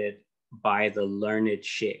treated by the learned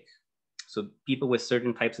sheikh. So people with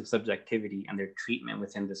certain types of subjectivity and their treatment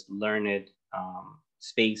within this learned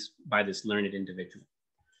space by this learned individual.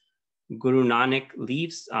 Gurū Nanak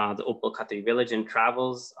leaves the Uppal Khatri village and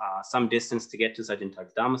travels some distance to get to Sajjan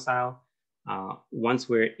Thagg's domicile. Once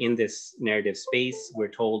we're in this narrative space, we're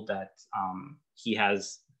told that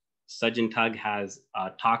Sajjan Thagg has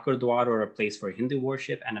a Thakur Dwar, or a place for Hindu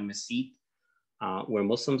worship, and a masjid where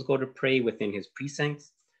Muslims go to pray within his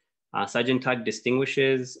precincts. Sajjan Thagg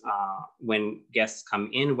distinguishes when guests come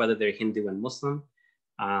in, whether they're Hindu and Muslim,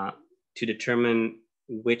 to determine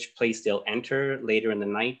which place they'll enter later in the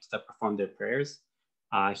night to perform their prayers.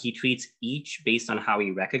 He treats each based on how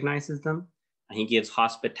he recognizes them. And he gives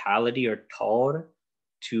hospitality, or taur,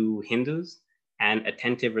 to Hindus, and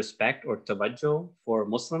attentive respect, or tawajjuh, for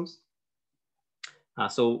Muslims.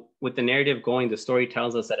 So with the narrative going, the story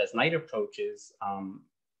tells us that as night approaches,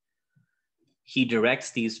 he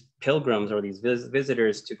directs these pilgrims, or these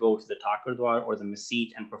visitors, to go to the Thakur Dwar or the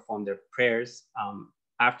masjid and perform their prayers.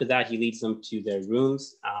 After that, he leads them to their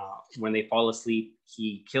rooms. When they fall asleep,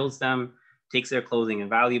 he kills them, takes their clothing and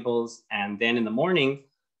valuables. And then in the morning,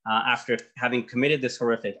 after having committed this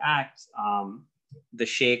horrific act, the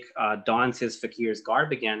sheikh dons his fakir's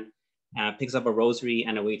garb again, picks up a rosary,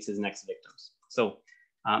 and awaits his next victims. So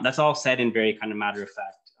that's all said in very kind of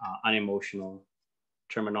matter-of-fact, unemotional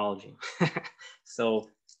terminology. So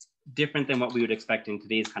different than what we would expect in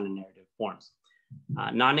today's kind of narrative forms.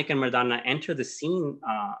 Nanak and Mardana enter the scene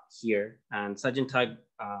here, and Sajjan Thagg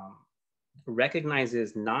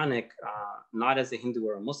recognizes Nanak not as a Hindu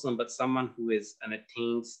or a Muslim, but someone who is an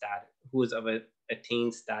attained status, who is of an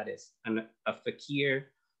attained status, and a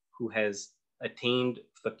fakir who has attained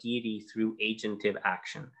fakiri through agentive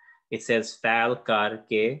action. It says "Fal kar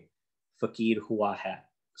ke fakir hua hai."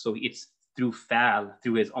 So it's through fal,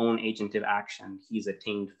 through his own agentive action, he's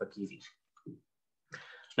attained fakiri.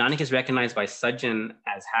 Nanak is recognized by Sajjan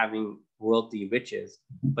as having worldly riches,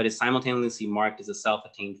 but is simultaneously marked as a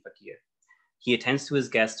self-attained fakir. He attends to his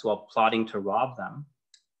guests while plotting to rob them.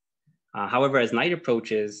 However, as night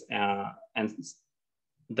approaches and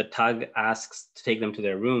the Thagg asks to take them to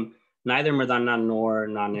their room, neither Mardana nor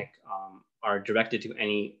Nanak are directed to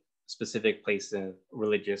any specific place of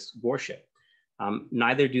religious worship.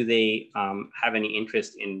 Neither do they have any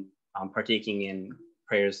interest in partaking in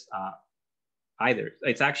prayers either.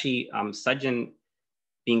 It's actually Sajjan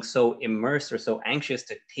being so immersed or so anxious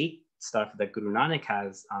to take stuff that Gurū Nanak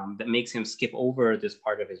has that makes him skip over this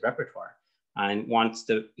part of his repertoire and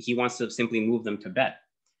he wants to simply move them to bed.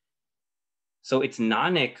 So it's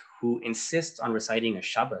Nanak who insists on reciting a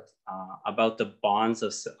Shabad about the bonds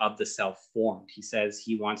of the self-formed. He says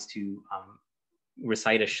he wants to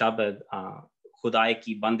recite a Shabad, Khudai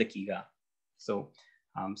ki bandakiga. So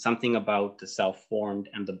something about the self-formed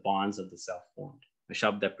and the bonds of the self-formed, a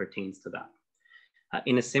Shabad that pertains to that.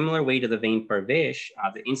 In a similar way to the vain Parvesh,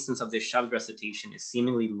 the instance of this Shabad recitation is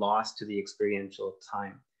seemingly lost to the experiential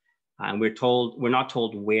time. And we're not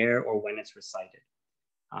told where or when it's recited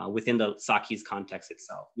within the Sakhi's context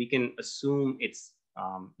itself. We can assume it's,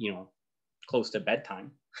 close to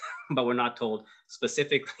bedtime, but we're not told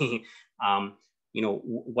specifically,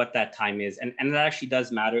 what that time is. And that actually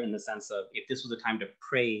does matter in the sense of if this was a time to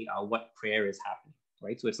pray, what prayer is happening,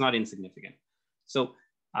 right? So it's not insignificant. So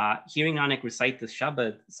hearing Nanak recite the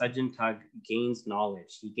Shabad, Sajjan Thagg gains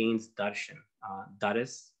knowledge. He gains darshan,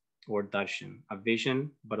 daris or darshan, a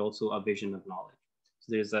vision, but also a vision of knowledge.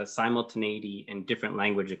 So there's a simultaneity in different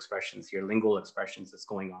language expressions here, lingual expressions that's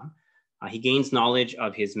going on. He gains knowledge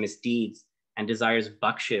of his misdeeds and desires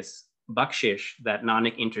bakshish that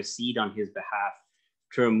Nanak intercede on his behalf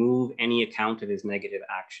to remove any account of his negative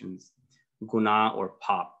actions, guna or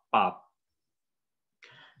pap.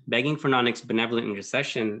 Begging for Nanak's benevolent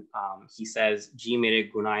intercession, he says, Ji mere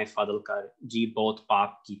gunai fadl kar, ji bahut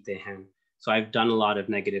paap kite hain. So I've done a lot of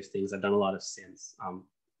negative things. I've done a lot of sins.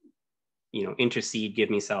 Intercede, give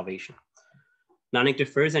me salvation. Nanak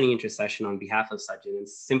defers any intercession on behalf of Sajjan and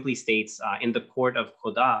simply states, in the court of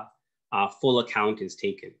Khuda, full account is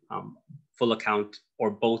taken. Full account or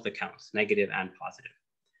both accounts, negative and positive.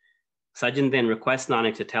 Sajjan then requests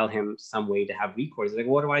Nanak to tell him some way to have recourse. He's like,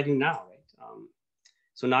 what do I do now, right?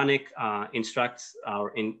 So Nanak instructs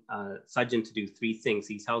Sajjan to do three things.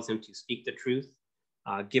 He tells him to speak the truth,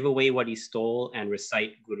 give away what he stole, and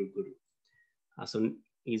recite Guru Guru.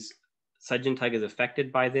 Sajjan Thagg is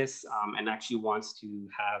affected by this and actually wants to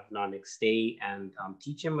have Nanak stay and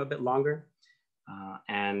teach him a bit longer.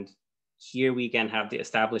 And here we again have the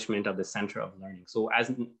establishment of the center of learning. So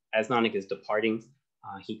as Nanak is departing,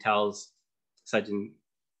 he tells Sajjan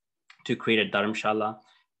to create a dharamshala.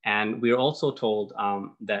 And we are also told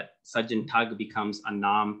that Sajjan Thagg becomes a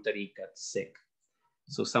Naam Tariqat Sikh.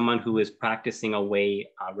 So someone who is practicing a way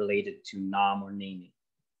related to Naam or naming.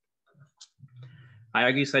 I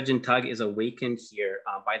argue Sajjan Thagg is awakened here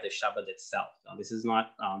by the Shabad itself. Now, this is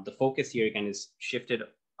not, the focus here again is shifted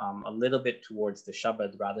a little bit towards the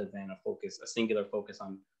Shabad rather than a singular focus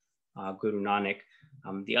on Gurū Nanak.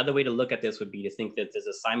 The other way to look at this would be to think that there's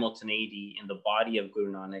a simultaneity in the body of Gurū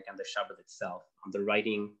Nanak and the Shabad itself. The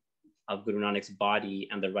writing of Gurū Nanak's body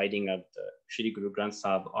and the writing of the Shri Guru Granth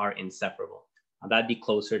Sahib are inseparable. That'd be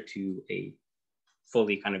closer to a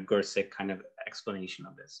fully kind of Gursikh kind of explanation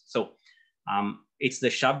of this. So it's the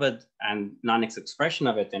Shabad and Nanak's expression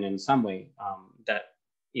of it then in some way that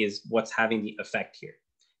is what's having the effect here.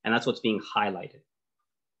 And that's what's being highlighted.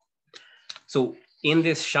 So in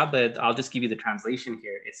this Shabad, I'll just give you the translation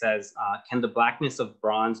here. It says, can the blackness of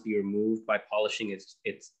bronze be removed by polishing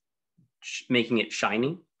making it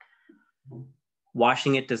shiny?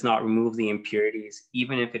 Washing it does not remove the impurities,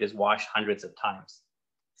 even if it is washed hundreds of times.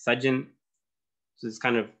 Sajjan, so it's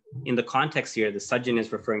kind of, in the context here, the Sajjan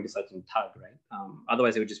is referring to Sajjan Thagg, right?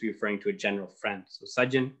 Otherwise, it would just be referring to a general friend. So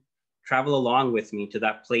Sajjan, travel along with me to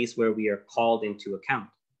that place where we are called into account.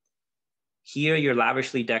 Here, your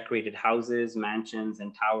lavishly decorated houses, mansions,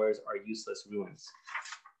 and towers are useless ruins.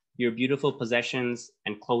 Your beautiful possessions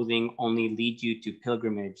and clothing only lead you to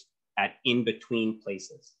pilgrimage at in-between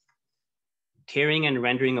places. Tearing and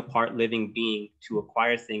rendering apart living being to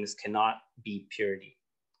acquire things cannot be purity.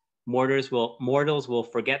 Mortals will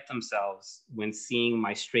forget themselves when seeing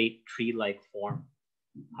my straight tree-like form.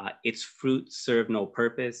 Its fruit serve no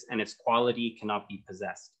purpose and its quality cannot be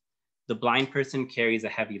possessed. The blind person carries a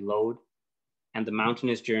heavy load and the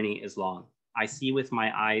mountainous journey is long. I see with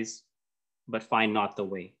my eyes, but find not the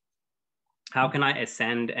way. How can I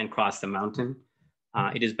ascend and cross the mountain?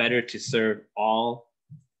 It is better to serve all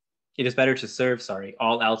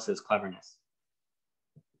else's cleverness.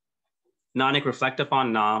 Nanak, reflect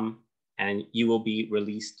upon Naam and you will be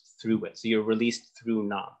released through it. So you're released through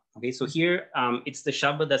Naam. Okay, so here it's the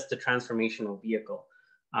Shabad that's the transformational vehicle.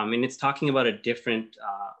 And it's talking about a different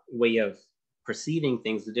way of perceiving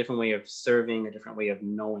things, a different way of serving, a different way of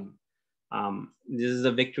knowing. This is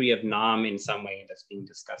a victory of Naam in some way that's being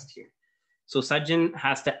discussed here. So Sajjan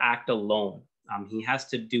has to act alone. He has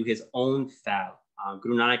to do his own fal.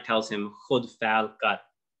 Gurū Nanak tells him, khud fal kat,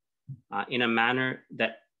 in a manner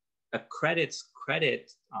that accredits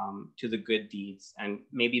credit to the good deeds and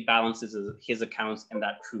maybe balances his accounts in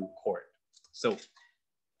that true court. So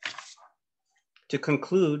to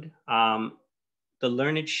conclude, the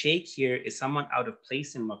learned sheikh here is someone out of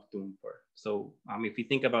place in Makhdoompur. So if you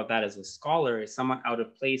think about that as a scholar, is someone out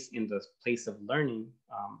of place in the place of learning,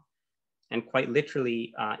 and quite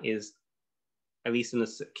literally is, at least in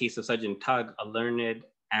the case of Sajjan Thagg, a learned,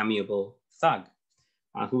 amiable thug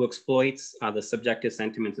who exploits the subjective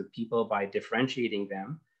sentiments of people by differentiating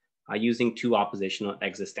them using two oppositional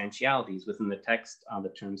existentialities. Within the text, the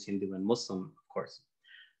terms Hindu and Muslim, of course.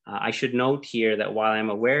 I should note here that while I'm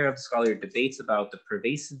aware of scholarly debates about the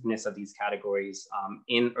pervasiveness of these categories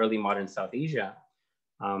in early modern South Asia,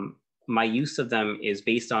 my use of them is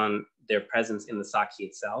based on their presence in the Sakhi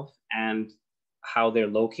itself and how they're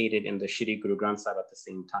located in the Shri Guru Granth Sahib at the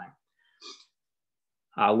same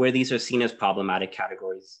time, where these are seen as problematic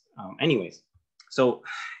categories. So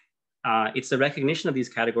it's the recognition of these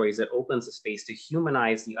categories that opens the space to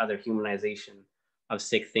humanize the other humanization of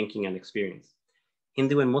Sikh thinking and experience.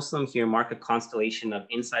 Hindu and Muslim here mark a constellation of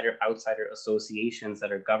insider-outsider associations that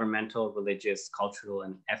are governmental, religious, cultural,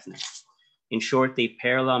 and ethnic. In short, they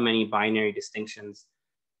parallel many binary distinctions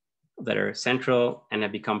that are central and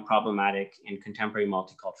have become problematic in contemporary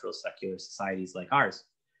multicultural secular societies like ours.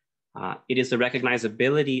 It is the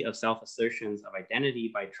recognizability of self-assertions of identity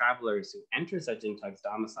by travelers who enter Sajjan Thagg's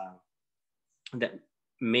domicile that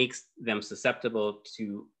makes them susceptible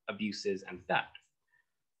to abuses and theft.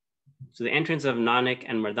 So the entrance of Nanak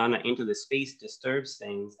and Mardana into the space disturbs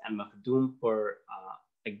things, and Makhdoompur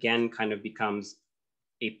again kind of becomes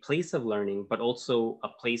a place of learning, but also a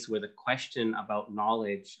place where the question about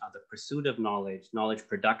knowledge, the pursuit of knowledge, knowledge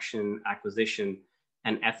production, acquisition,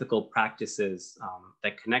 and ethical practices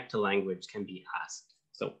that connect to language can be asked.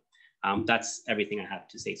 So that's everything I have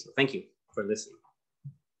to say. So thank you for listening.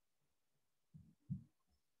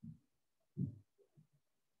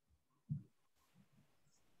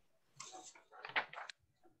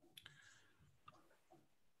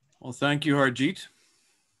 Well, thank you, Harjeet.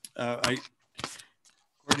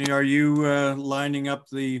 Courtney, are you lining up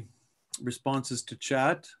the responses to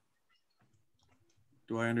chat?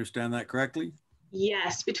 Do I understand that correctly?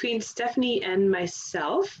 Yes, between Stephanie and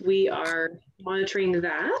myself, we are monitoring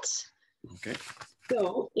that. Okay.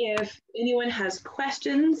 So if anyone has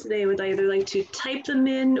questions, they would either like to type them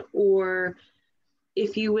in, or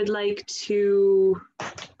if you would like to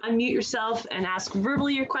unmute yourself and ask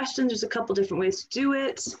verbally your questions, there's a couple different ways to do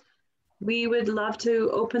it. We would love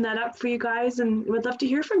to open that up for you guys and would love to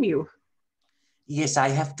hear from you. Yes, I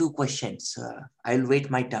have two questions. I'll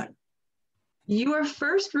wait my turn. You are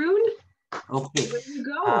first, Rune. Okay. Where you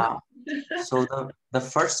go? So the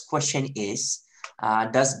first question is,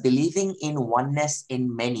 does believing in oneness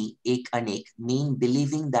in many, ek anek, mean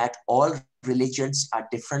believing that all religions are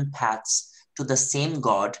different paths to the same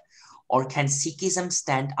God, or can Sikhism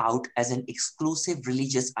stand out as an exclusive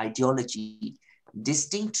religious ideology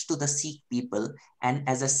distinct to the Sikh people and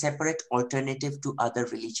as a separate alternative to other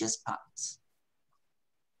religious paths?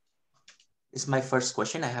 This is my first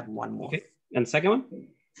question. I have one more. Okay. And second one?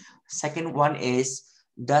 Second one is,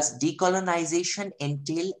 does decolonization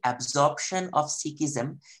entail absorption of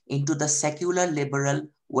Sikhism into the secular liberal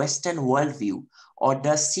Western worldview, or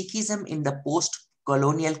does Sikhism in the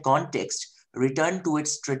post-colonial context return to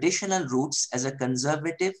its traditional roots as a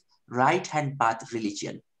conservative right-hand path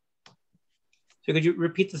religion? So could you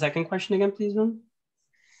repeat the second question again, please, Ron?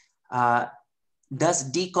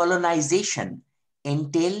 Does decolonization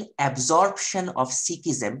entail absorption of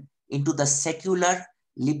Sikhism into the secular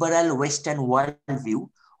liberal Western worldview,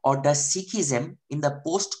 or does Sikhism in the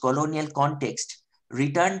post-colonial context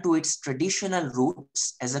return to its traditional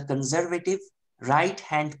roots as a conservative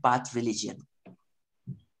right-hand path religion?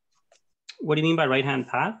 What do you mean by right-hand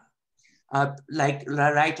path? Like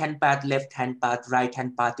right-hand path, left-hand path.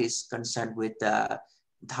 Right-hand path is concerned with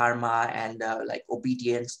dharma and like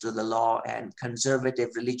obedience to the law and conservative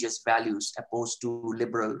religious values opposed to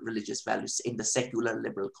liberal religious values in the secular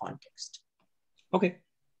liberal context. Okay.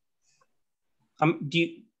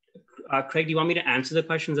 Craig, do you want me to answer the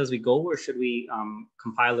questions as we go, or should we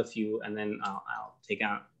compile a few and then I'll take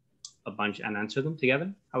out a bunch and answer them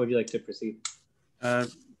together? How would you like to proceed?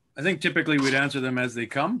 I think typically we'd answer them as they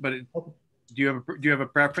come, but Okay. do you have a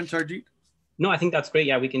preference, Harjeet? No, I think that's great.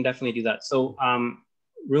 Yeah, we can definitely do that. So,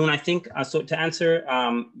 Rune, I think, so to answer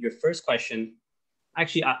your first question,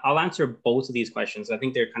 actually, I'll answer both of these questions. I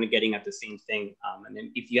think they're kind of getting at the same thing. And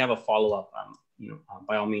then if you have a follow-up,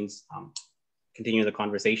 by all means, continue the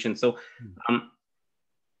conversation. So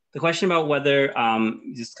the question about whether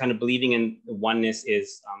just kind of believing in oneness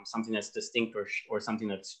is something that's distinct or something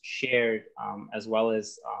that's shared, as well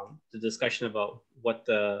as the discussion about what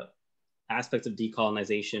the aspects of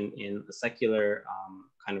decolonization in the secular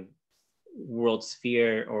kind of world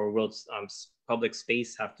sphere or world public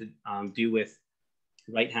space have to do with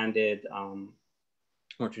right-handed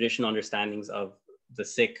or traditional understandings of the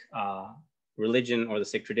Sikh religion or the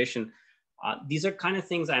Sikh tradition. These are kind of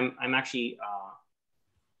things I'm actually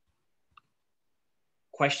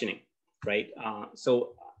questioning, right?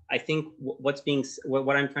 So I think what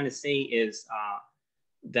I'm trying to say is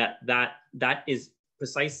that is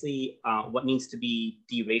precisely what needs to be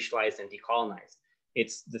deracialized and decolonized.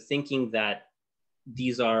 it's the thinking that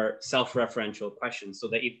these are self-referential questions, so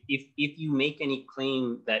that if you make any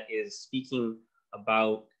claim that is speaking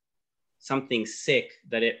about something Sikh,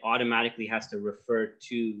 that it automatically has to refer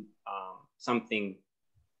to something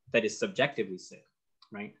that is subjectively Sikh,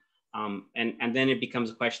 right? And then it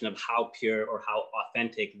becomes a question of how pure or how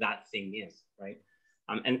authentic that thing is, right?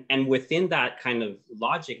 And within that kind of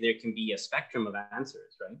logic, there can be a spectrum of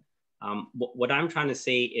answers, right? What I'm trying to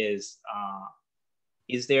say is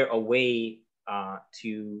there a way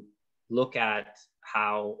to look at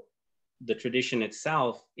how the tradition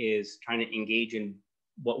itself is trying to engage in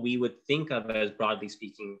what we would think of as, broadly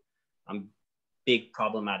speaking, big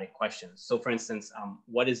problematic questions? So for instance,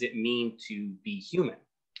 what does it mean to be human,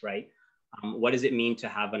 right? What does it mean to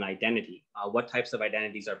have an identity? What types of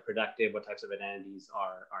identities are productive? What types of identities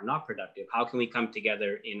are not productive? How can we come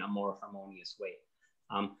together in a more harmonious way?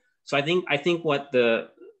 So I think what the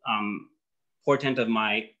portent of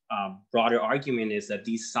my broader argument is that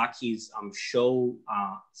these Sakhis show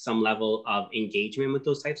some level of engagement with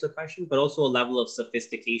those types of questions, but also a level of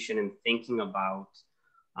sophistication in thinking about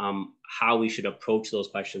how we should approach those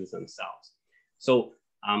questions themselves. So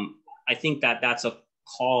I think that that's a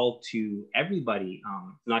call to everybody,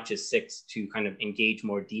 not just Sikhs, to kind of engage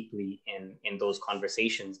more deeply in those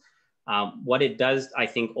conversations. What it does, I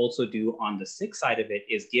think, also do on the Sikh side of it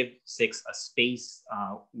is give Sikhs a space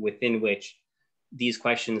within which these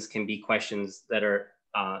questions can be questions that are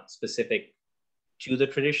specific to the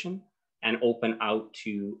tradition and open out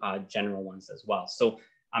to general ones as well. So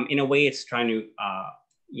in a way, it's trying to,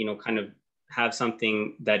 kind of have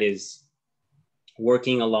something that is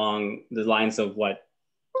working along the lines of what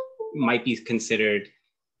might be considered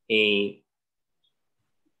a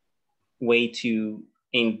way to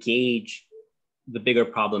engage the bigger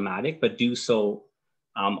problematic, but do so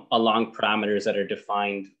along parameters that are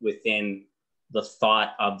defined within the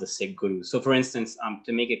thought of the Sikh Guru. So for instance,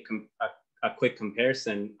 to make it a quick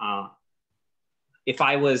comparison, if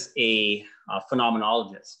I was a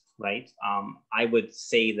phenomenologist, right, I would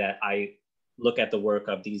say that I look at the work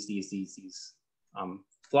of these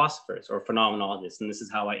philosophers or phenomenologists, and this is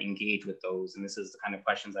how I engage with those, and this is the kind of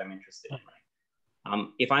questions I'm interested in, right?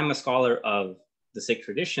 If I'm a scholar of the Sikh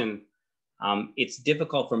tradition, it's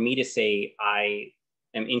difficult for me to say I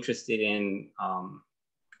am interested in,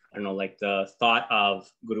 I don't know, like the thought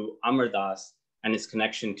of Guru Amar Das and its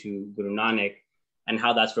connection to Gurū Nanak, and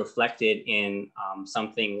how that's reflected in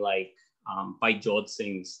something like Bhai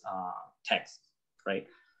Singh's text, right?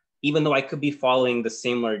 Even though I could be following the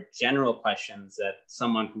similar general questions that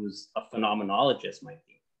someone who's a phenomenologist might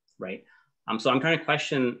be, right? So I'm trying to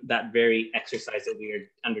question that very exercise that we are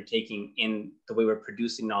undertaking in the way we're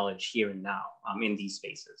producing knowledge here and now in these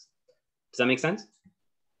spaces. Does that make sense?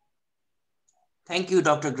 Thank you,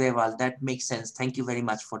 Dr. Grewal. That makes sense. Thank you very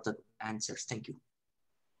much for the answers. Thank you.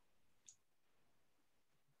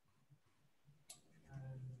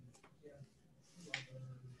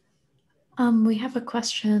 We have a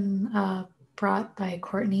question brought by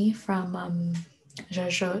Courtney from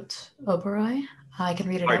Jajot Oberoi. I can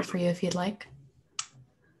read it out for you if you'd like.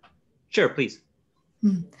 Sure, please.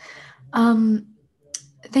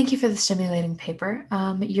 Thank you for the stimulating paper.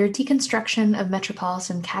 Your deconstruction of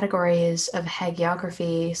metropolitan categories of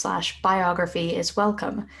hagiography/biography is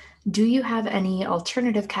welcome. Do you have any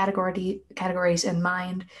alternative categories in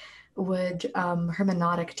mind? Would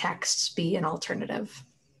hermeneutic texts be an alternative?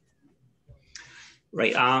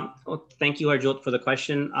 Right. Well, thank you, Harjeet, for the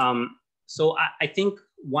question. So I think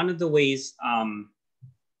one of the ways to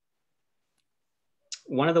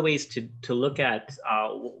look at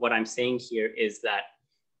what I'm saying here is that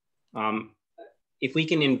if we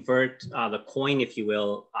can invert the coin, if you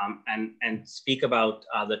will, and speak about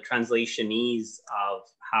the translationese of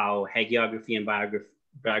how hagiography and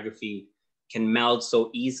biography can meld so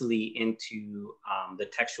easily into the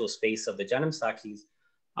textual space of the Janamsākhīs,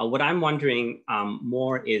 what I'm wondering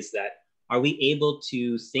more is that, are we able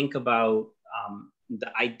to think about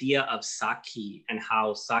the idea of Sakhi and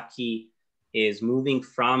how Sakhi is moving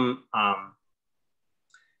from,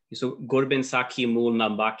 so Gurbin Sakhi Mool Na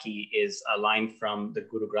Baki is a line from the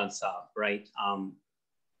Guru Granth Sahib, right?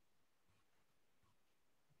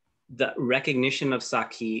 The recognition of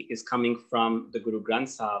Sakhi is coming from the Guru Granth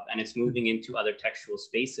Sahib, and it's moving into other textual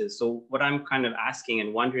spaces. So what I'm kind of asking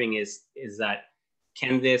and wondering is that,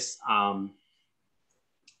 can this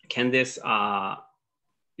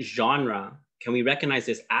genre, can we recognize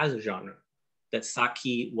this as a genre? That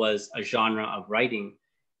Sakhi was a genre of writing,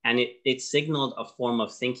 and it signaled a form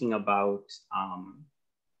of thinking about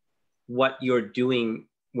what you're doing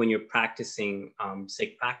when you're practicing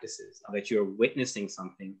Sikh practices, that you're witnessing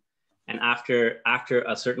something. And after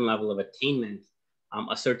a certain level of attainment,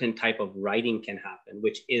 a certain type of writing can happen,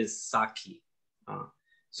 which is Sakhi.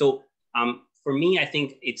 So for me, I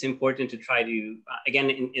think it's important to try to, again,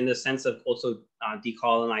 in the sense of also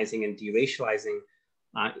decolonizing and deracializing,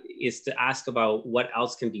 is to ask about what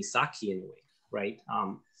else can be Sakhi in a way, right?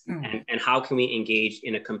 And how can we engage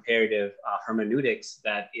in a comparative hermeneutics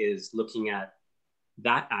that is looking at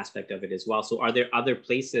that aspect of it as well. So are there other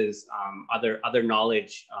places, other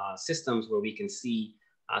knowledge systems where we can see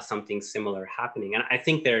something similar happening? And I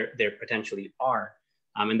think there potentially are,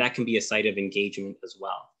 and that can be a site of engagement as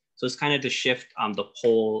well. So it's kind of to shift the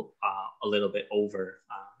poll a little bit over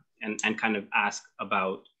and kind of ask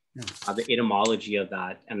about the etymology of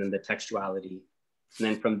that, and then the textuality. And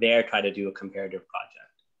then from there, try to do a comparative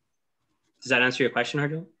project. Does that answer your question,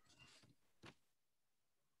 Harjeet?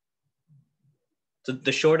 So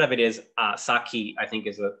the short of it is Sakhi, I think,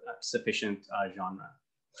 is a sufficient genre.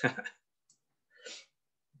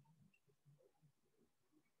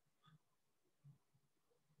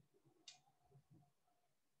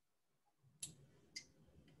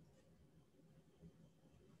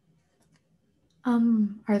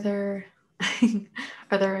 Are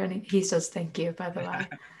there any, he says thank you, by the way.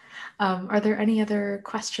 Are there any other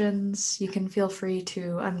questions? You can feel free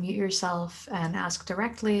to unmute yourself and ask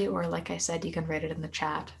directly, or like I said, you can write it in the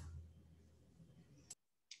chat.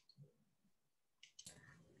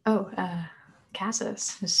 Oh,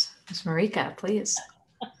 Cassis, Miss Marika, please.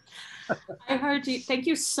 Hi, Harjeet. Thank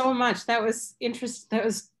you so much. That was That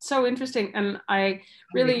was so interesting. And I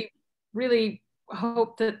really, really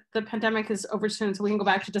hope that the pandemic is over soon so we can go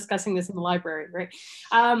back to discussing this in the library, right?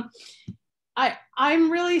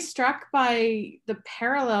 I'm really struck by the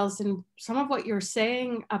parallels in some of what you're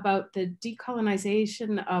saying about the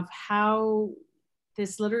decolonization of how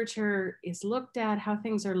this literature is looked at, how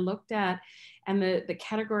things are looked at, and the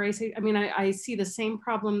categorization. I mean, I see the same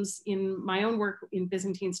problems in my own work in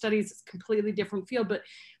Byzantine studies. It's a completely different field, but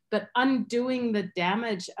undoing the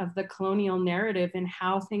damage of the colonial narrative and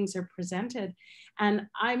how things are presented. And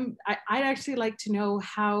I'd actually like to know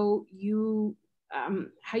how you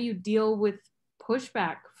deal with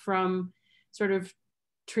pushback from sort of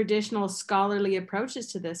traditional scholarly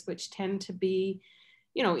approaches to this, which tend to be,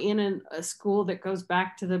 you know, in a school that goes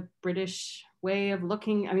back to the British way of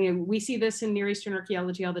looking. I mean, we see this in Near Eastern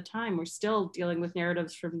archaeology all the time. We're still dealing with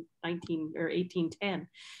narratives from 1810.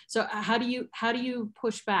 So how do you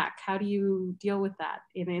push back? How do you deal with that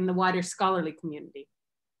in the wider scholarly community?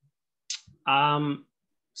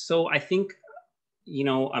 So I think, you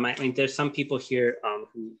know, I mean, there's some people here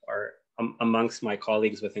who are amongst my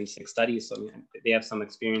colleagues within Sikh Studies, so I mean, they have some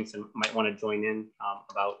experience and might want to join in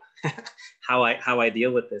about how I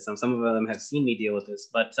deal with this. Some of them have seen me deal with this,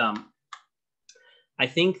 but I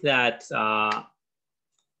think that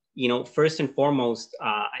you know, first and foremost,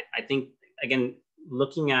 I think, again,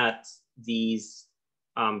 looking at these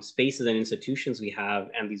spaces and institutions we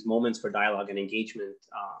have and these moments for dialogue and engagement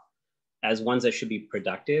as ones that should be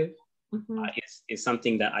productive, is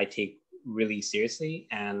something that I take really seriously,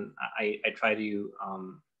 and I try to you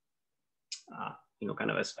know,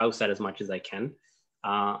 kind of espouse that as much as I can,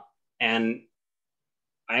 and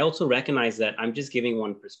I also recognize that I'm just giving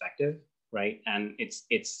one perspective, right? And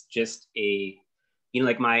it's just a, you know,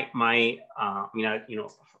 like my I mean, you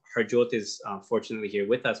know, Harjeet is fortunately here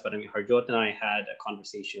with us, but I mean, Harjeet and I had a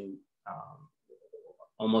conversation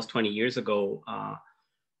almost 20 years ago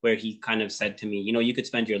where he kind of said to me, you know, you could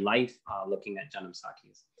spend your life looking at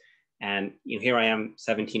Janamsākhīs. And you know, here I am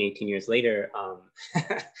 17, 18 years later,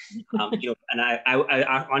 you know, and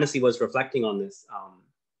I honestly was reflecting on this,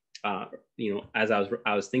 you know, as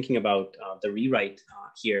I was thinking about the rewrite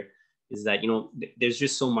here, is that, you know, there's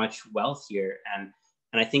just so much wealth here. And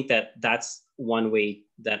I think that that's one way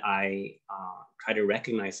that I try to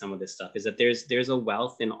recognize some of this stuff, is that there's a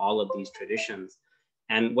wealth in all of these traditions.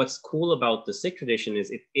 And what's cool about the Sikh tradition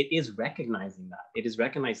is it is recognizing that. It is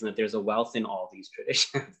recognizing that there's a wealth in all these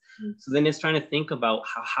traditions. So then it's trying to think about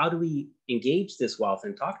how do we engage this wealth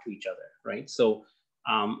and talk to each other, right? So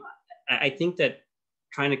I think that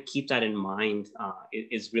trying to keep that in mind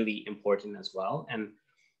is really important as well. And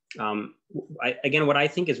again, what I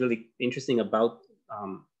think is really interesting about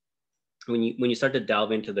when you start to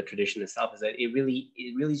delve into the tradition itself is that it really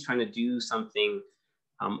is trying to do something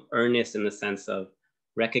earnest, in the sense of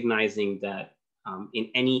recognizing that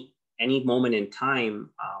in any moment in time,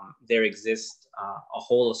 there exists a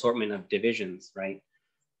whole assortment of divisions, right?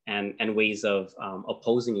 And ways of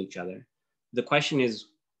opposing each other. The question is,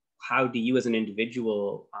 how do you as an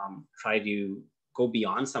individual try to go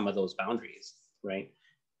beyond some of those boundaries, right?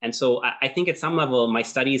 And so I think at some level, my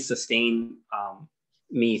studies sustain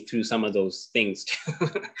me through some of those things too,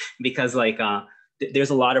 because like there's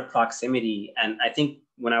a lot of proximity. And I think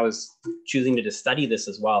when I was choosing to study this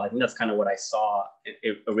as well, I think that's kind of what I saw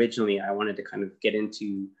originally. I wanted to kind of get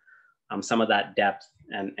into some of that depth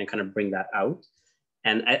and kind of bring that out.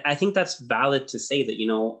 And I think that's valid to say that,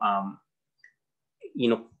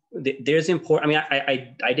 there's important, I mean,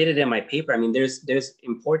 I did it in my paper. I mean, there's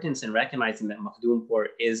importance in recognizing that Makhdumpur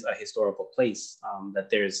is a historical place, that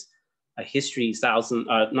there's a history,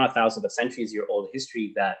 not thousands, but centuries-year-old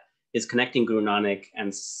history that is connecting Gurū Nanak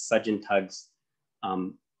and Sajjan Thagg's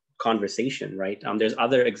conversation, right? There's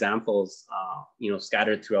other examples,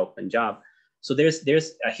 scattered throughout Punjab. So there's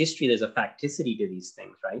a history, there's a facticity to these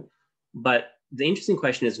things, right? But the interesting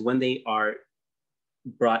question is when they are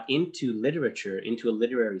brought into literature, into a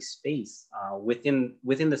literary space within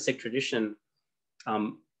the Sikh tradition,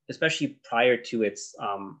 especially prior to its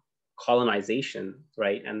colonization,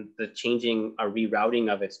 right? And the changing or rerouting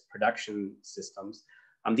of its production systems.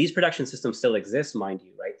 These production systems still exist, mind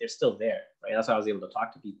you, right? They're still there, right? That's why I was able to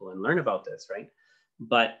talk to people and learn about this, right?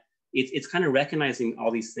 But it's kind of recognizing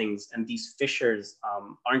all these things, and these fissures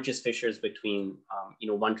aren't just fissures between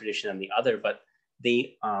one tradition and the other, but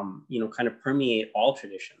they kind of permeate all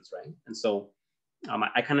traditions, right? And so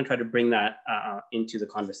I kind of try to bring that into the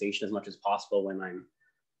conversation as much as possible when I'm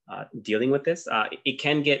dealing with this. It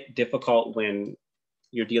can get difficult when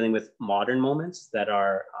you're dealing with modern moments that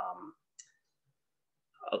are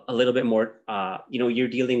a little bit more, you're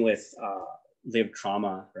dealing with lived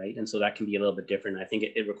trauma, right? And so that can be a little bit different. I think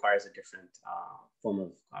it requires a different form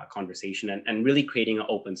of conversation and really creating an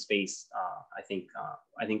open space. I think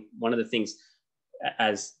one of the things,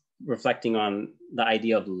 as reflecting on the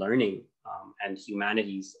idea of learning and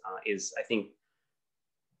humanities, is I think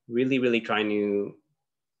really, really trying to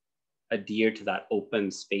adhere to that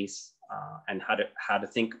open space and how to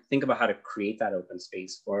think about how to create that open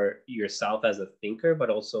space for yourself as a thinker,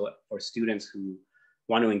 but also for students who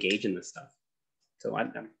want to engage in this stuff. So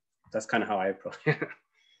that's kind of how I approach it.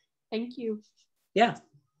 Thank you. Yeah.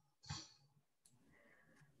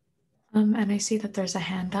 And I see that there's a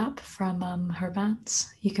hand up from Herbants.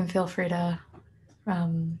 You can feel free to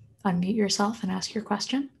unmute yourself and ask your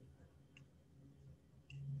question.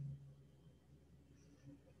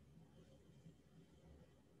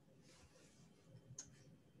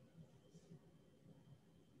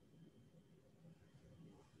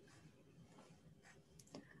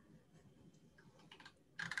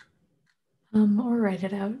 Or write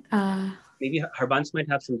it out. Maybe Harbans might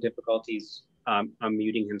have some difficulties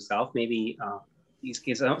unmuting himself. Maybe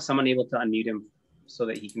is someone able to unmute him so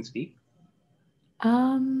that he can speak?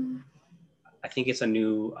 I think it's a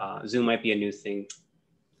new, Zoom might be a new thing.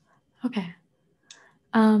 Okay.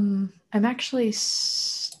 I'm actually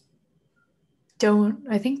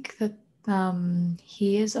I think that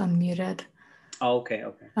he is unmuted. Oh, okay.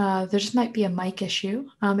 There just might be a mic issue.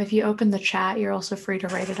 If you open the chat, you're also free to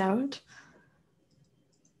write it out.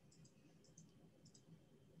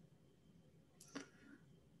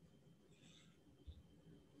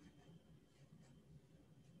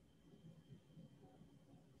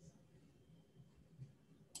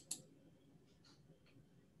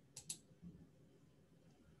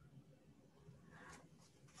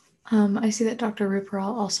 I see that Dr.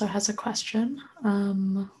 Ruparal also has a question.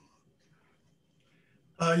 Yeah,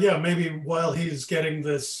 maybe while he's getting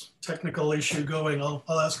this technical issue going, I'll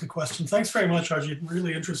ask a question. Thanks very much, Harjeet.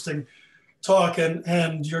 Really interesting talk.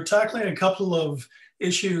 And you're tackling a couple of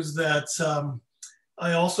issues that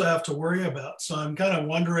I also have to worry about. So I'm kind of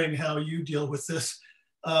wondering how you deal with this.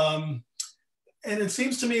 And it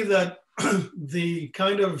seems to me that the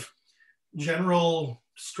kind of general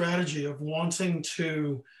strategy of wanting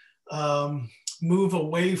to move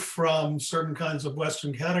away from certain kinds of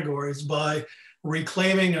Western categories by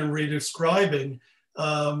reclaiming and redescribing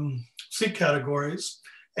Sikh categories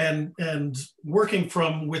and working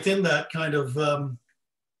from within that kind of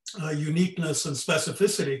uniqueness and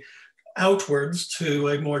specificity outwards to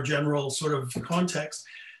a more general sort of context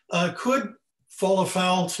could fall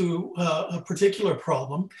afoul to a particular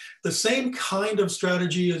problem. The same kind of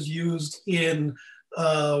strategy is used in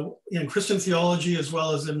Christian theology as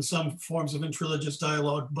well as in some forms of interreligious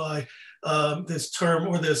dialogue by this term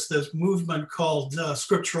or this movement called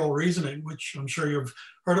scriptural reasoning, which I'm sure you've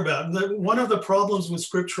heard about. And one of the problems with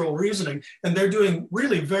scriptural reasoning, and they're doing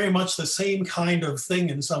really very much the same kind of thing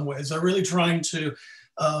in some ways, they're really trying to,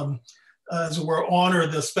 as it were, honor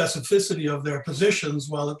the specificity of their positions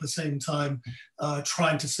while at the same time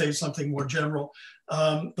trying to say something more general.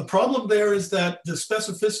 The problem there is that the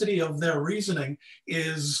specificity of their reasoning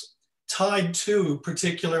is tied to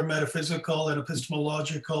particular metaphysical and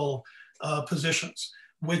epistemological positions.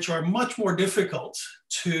 which are much more difficult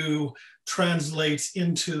to translate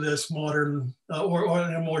into this modern or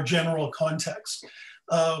in a more general context.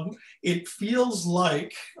 It feels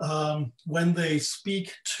like when they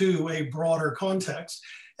speak to a broader context,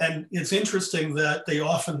 and it's interesting that they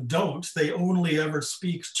often don't, they only ever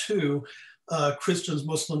speak to Christians,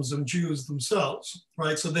 Muslims, and Jews themselves,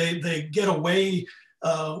 right? So they get away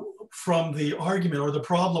from the argument or the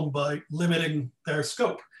problem by limiting their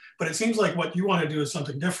scope. But it seems like what you want to do is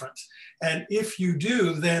something different. And if you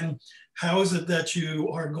do, then how is it that you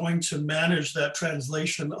are going to manage that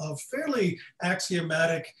translation of fairly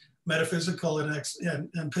axiomatic, metaphysical, and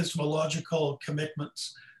epistemological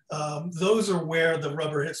commitments? Those are where the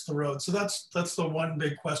rubber hits the road. So that's the one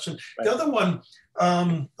big question. Right. The other one,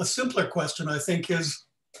 a simpler question, I think, is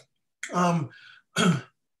and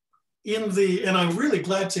I'm really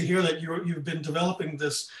glad to hear that you've been developing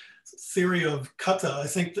this theory of kata. I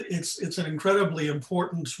think that it's an incredibly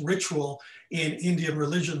important ritual in Indian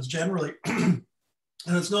religions generally, and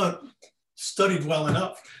it's not studied well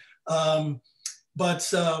enough.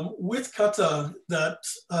 But with kata, that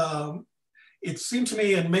it seemed to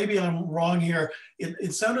me, and maybe I'm wrong here,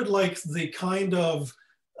 it sounded like the kind of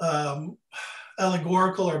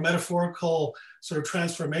allegorical or metaphorical sort of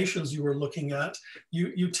transformations you were looking at.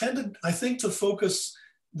 You tended, I think, to focus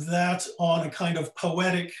that on a kind of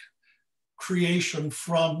poetic creation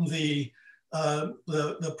from the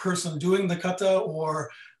person doing the kata or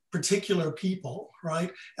particular people,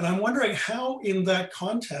 right? And I'm wondering how in that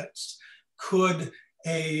context could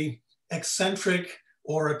a eccentric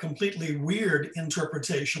or a completely weird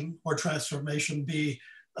interpretation or transformation be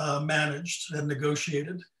managed and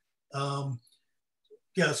negotiated?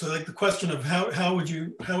 Yeah, so like the question of how would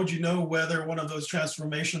you know whether one of those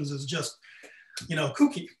transformations is just, you know,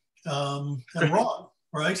 kooky and wrong,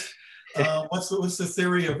 right? What's the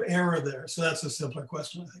theory of error there? So that's a simpler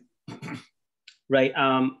question, I think. Right.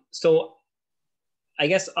 So I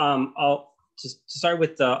guess I'll just to start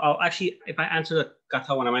with I'll actually, if I answer the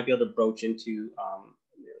kata one, I might be able to broach into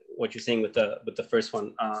what you're saying with the first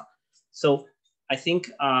one. So I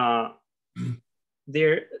think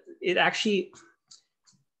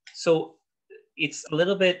so it's a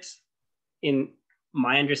little bit, in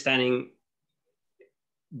my understanding,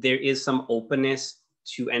 there is some openness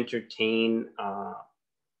to entertain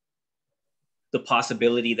the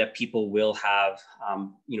possibility that people will have,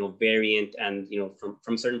 you know, variant and, you know,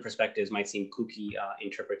 from certain perspectives might seem kooky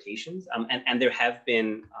interpretations. And there have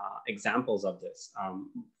been examples of this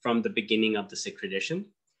from the beginning of the Sikh tradition.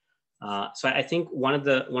 So I think one of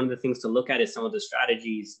the things to look at is some of the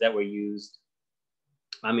strategies that were used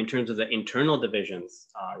in terms of the internal divisions,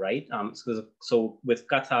 right? So with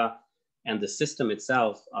kata and the system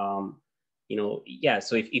itself, you know, yeah,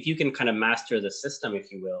 so if you can kind of master the system,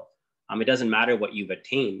 if you will, it doesn't matter what you've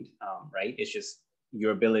attained, right? It's just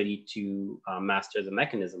your ability to master the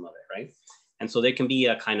mechanism of it, right? And so there can be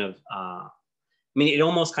a kind of, I mean, it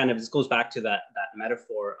almost kind of, this goes back to that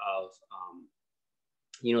metaphor of,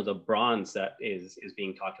 you know, the bronze that is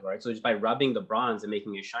being talked about, right? So just by rubbing the bronze and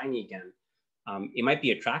making it shiny again, it might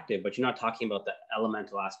be attractive, but you're not talking about the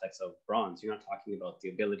elemental aspects of bronze. You're not talking about the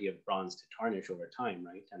ability of bronze to tarnish over time,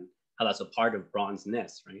 right? And how that's a part of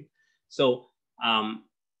bronzeness, right? So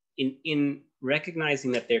in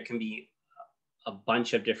recognizing that there can be a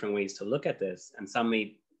bunch of different ways to look at this, and some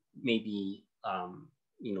may be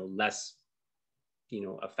you know, less, you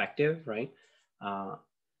know, effective, right?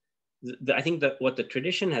 I think that what the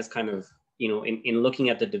tradition has kind of, you know, in looking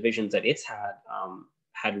at the divisions that it's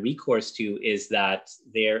had recourse to is that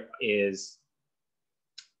there is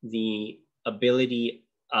the ability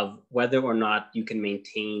of whether or not you can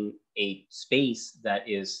maintain a space that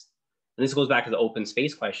is, and this goes back to the open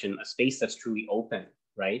space question, a space that's truly open,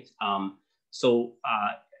 right? And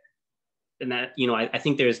that, you know, I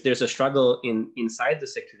think there's a struggle inside the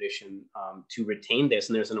Sikh tradition to retain this,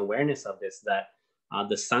 and there's an awareness of this, that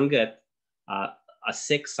the Sangat, a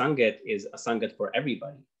Sikh Sangat is a Sangat for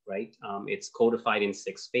everybody, right? It's codified in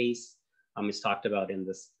Sikh space. It's talked about in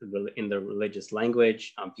the religious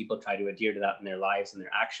language. People try to adhere to that in their lives and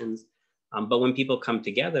their actions. But when people come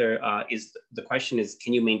together, the question is,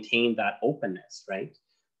 can you maintain that openness, right?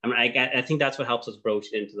 I mean, I think that's what helps us broach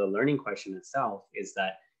it into the learning question itself, is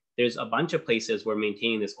that there's a bunch of places where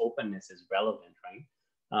maintaining this openness is relevant,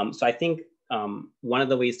 right? So I think one of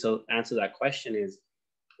the ways to answer that question is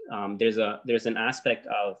there's an aspect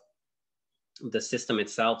of the system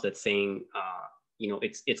itself that's saying, you know,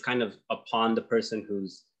 it's kind of upon the person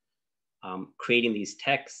who's creating these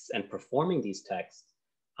texts and performing these texts.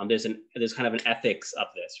 There's kind of an ethics of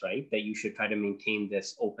this, right? That you should try to maintain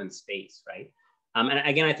this open space, right? And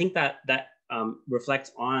again, I think that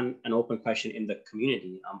reflects on an open question in the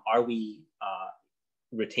community. Are we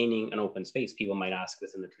retaining an open space? People might ask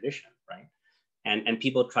within the tradition, right? And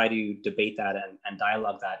people try to debate that and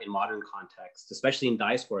dialogue that in modern context, especially in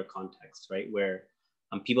diasporic context, right? Where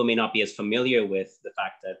people may not be as familiar with the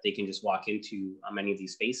fact that they can just walk into many of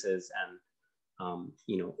these spaces and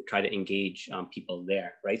you know, try to engage people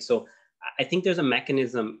there, right? So I think there's a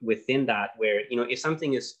mechanism within that where, you know, if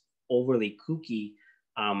something is overly kooky,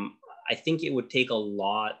 I think it would take a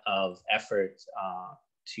lot of effort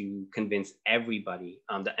to convince everybody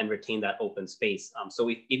and retain that open space. So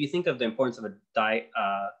if you think of the importance of a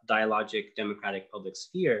dialogic democratic public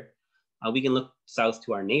sphere, we can look south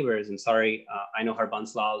to our neighbors. And sorry, I know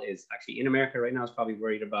Harbans Lal is actually in America right now, is probably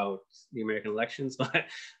worried about the American elections, but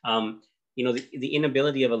you know, the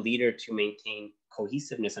inability of a leader to maintain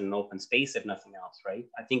cohesiveness in an open space, if nothing else, right?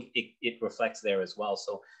 I think it reflects there as well.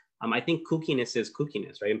 So I think kookiness is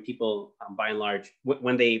kookiness, right? And people, by and large,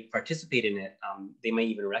 when they participate in it, they may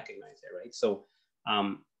even recognize it, right? So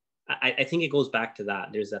I think it goes back to that.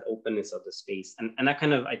 There's that openness of the space. And that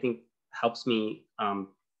kind of, I think, helps me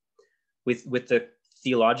with the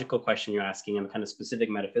theological question you're asking and the kind of specific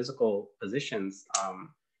metaphysical positions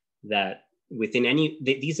that within any,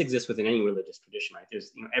 these exist within any religious tradition, right?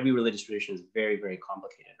 There's, you know, every religious tradition is very, very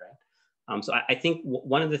complicated, right? So I think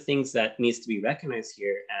one of the things that needs to be recognized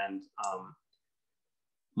here and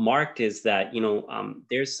marked is that, you know,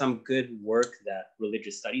 there's some good work that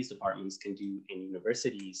religious studies departments can do in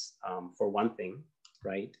universities, for one thing,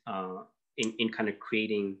 right? In kind of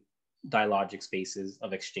creating dialogic spaces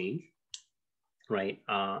of exchange, right?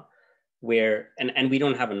 Where, and we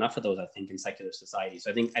don't have enough of those, I think, in secular society.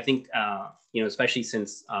 So I think you know, especially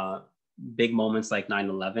since big moments like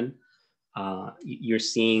 9/11, you're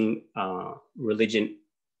seeing religion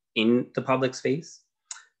in the public space,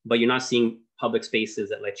 but you're not seeing public spaces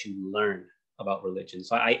that let you learn about religion.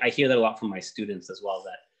 So I hear that a lot from my students as well,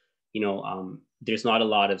 that, you know, there's not a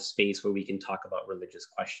lot of space where we can talk about religious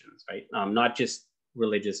questions, right? Not just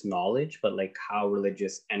religious knowledge, but like how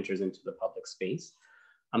religious enters into the public space.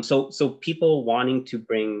 So people wanting to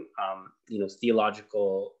bring, you know,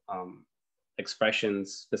 theological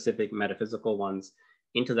expressions, specific metaphysical ones,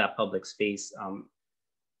 into that public space,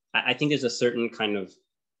 I think there's a certain kind of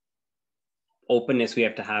openness we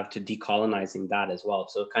have to decolonizing that as well.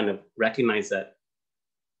 So kind of recognize that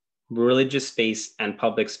religious space and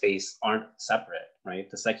public space aren't separate, right?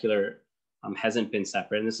 The secular hasn't been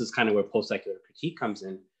separate. And this is kind of where post-secular critique comes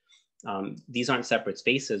in. These aren't separate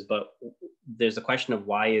spaces, but there's a question of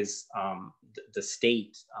why is the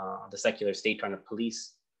state, the secular state, trying to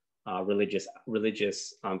police religious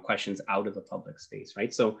questions out of the public space,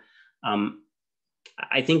 right? So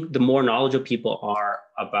I think the more knowledgeable people are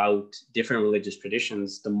about different religious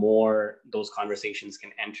traditions, the more those conversations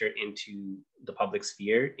can enter into the public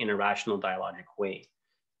sphere in a rational dialogic way.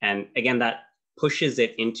 And again, that pushes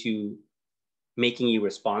it into making you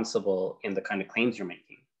responsible in the kind of claims you're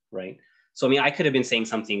making, right? So, I mean, I could have been saying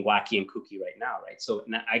something wacky and kooky right now, right? So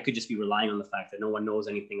I could just be relying on the fact that no one knows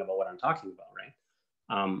anything about what I'm talking about,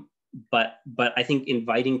 right? But I think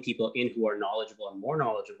inviting people in who are knowledgeable and more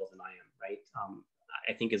knowledgeable than I am, right?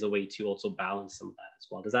 I think is a way to also balance some of that as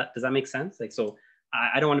well. Does that make sense? Like, so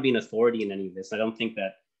I don't want to be an authority in any of this. I don't think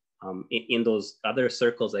that in those other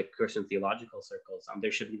circles, like Christian theological circles,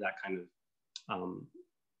 there should be that kind of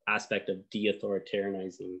aspect of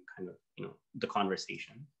de-authoritarianizing kind of, you know, the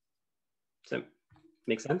conversation. Does that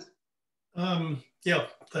make sense? Yeah,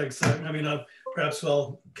 thanks. I mean, perhaps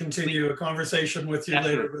we'll continue a conversation with you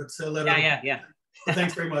later. But yeah.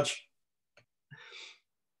 Thanks very much.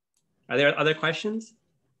 Are there other questions?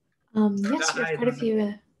 Yes, we have quite a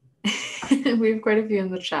few. We have quite a few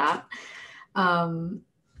in the chat.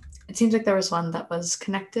 It seems like there was one that was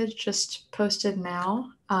connected, just posted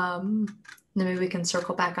now. Maybe we can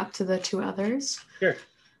circle back up to the two others. Sure.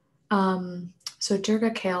 So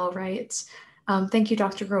Durga Kale writes, thank you,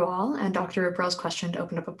 Dr. Grewal, and Dr. Rubrel's question to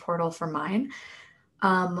open up a portal for mine.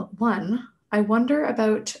 One, I wonder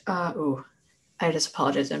about, I just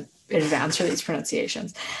apologize in advance for these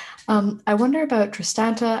pronunciations. I wonder about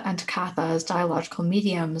Tristanta and Katha as dialogical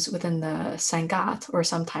mediums within the Sangat, or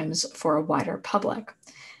sometimes for a wider public.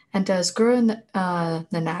 And does Gurū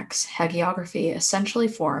Nanak's hagiography essentially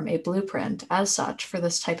form a blueprint as such for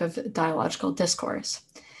this type of dialogical discourse?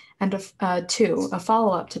 And two, a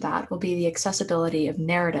follow-up to that will be the accessibility of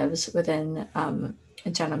narratives within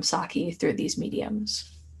Janamsākhī through these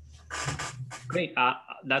mediums. Great,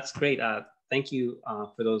 that's great. Thank you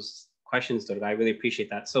for those questions, Durga. I really appreciate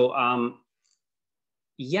that. So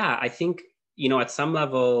yeah, I think, you know, at some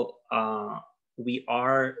level, we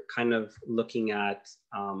are kind of looking at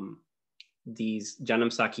these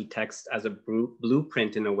Janamsākhī texts as a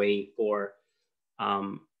blueprint in a way for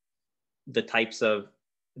the types of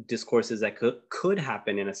discourses that could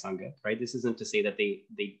happen in a Sangat, right? This isn't to say that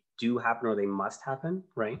they do happen or they must happen,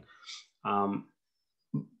 right?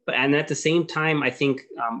 And at the same time, I think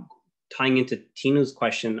tying into Tinu's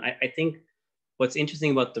question, I think what's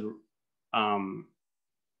interesting about the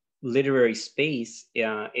literary space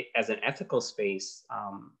as an ethical space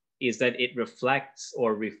is that it reflects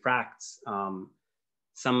or refracts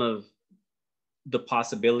some of the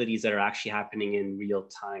possibilities that are actually happening in real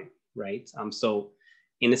time, right? So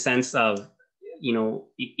in the sense of, you know,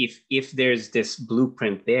 if there's this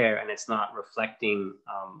blueprint there and it's not reflecting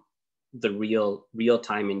the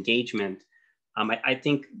real-time engagement, I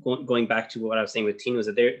think going back to what I was saying with Tinu is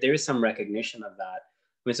that there is some recognition of that.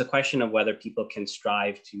 I mean, it's a question of whether people can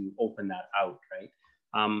strive to open that out, right?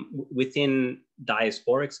 Within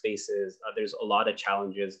diasporic spaces, there's a lot of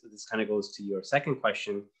challenges. This kind of goes to your second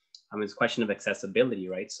question. It's a question of accessibility,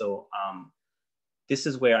 right? So this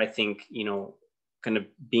is where I think, you know, kind of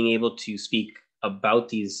being able to speak about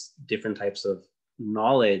these different types of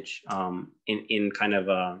knowledge in kind of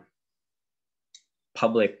a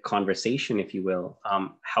public conversation, if you will,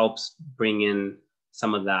 helps bring in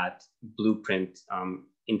some of that blueprint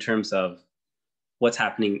in terms of what's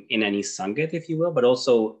happening in any Sangat, if you will, but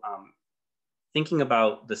also thinking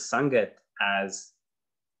about the Sangat as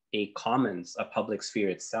a commons, a public sphere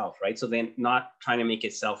itself, right? So then not trying to make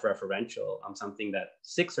it self-referential, something that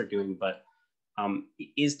Sikhs are doing, but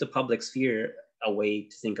is the public sphere a way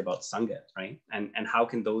to think about Sangat, right? And how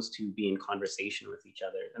can those two be in conversation with each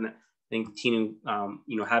other? And I think Tinu,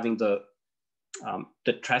 you know, having the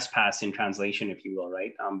trespass in translation, if you will,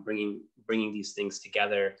 right? Bringing these things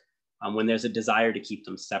together when there's a desire to keep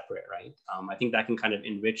them separate, right? I think that can kind of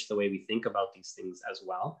enrich the way we think about these things as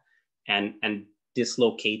well, and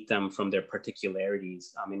dislocate them from their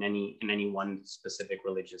particularities in any one specific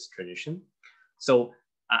religious tradition. So,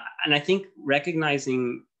 and I think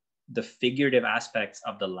recognizing the figurative aspects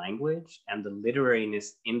of the language and the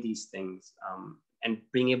literariness in these things, and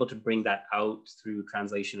being able to bring that out through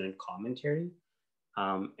translation and commentary,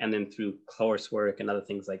 and then through coursework and other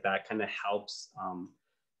things like that, kind of helps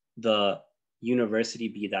the university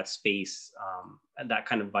be that space, that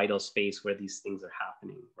kind of vital space where these things are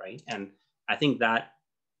happening, right? And I think that,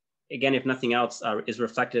 again, if nothing else, is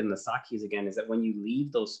reflected in the Sakhis again, is that when you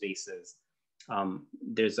leave those spaces,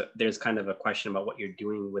 there's kind of a question about what you're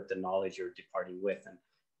doing with the knowledge you're departing with. And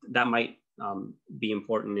that might be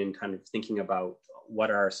important in kind of thinking about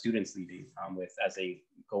what are our students leaving with as they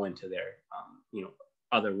go into their, you know,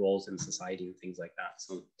 other roles in society and things like that.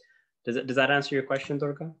 So does that answer your question,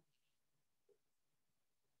 Durga?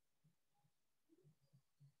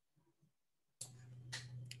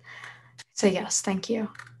 So yes, thank you.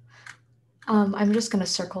 I'm just going to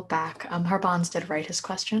circle back. Harbans did write his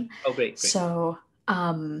question. Oh, great. So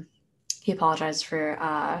he apologized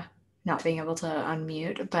for not being able to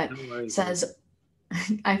unmute, but says,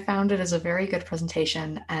 I found it as a very good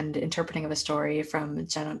presentation and interpreting of a story from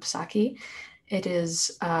Janamsākhī. It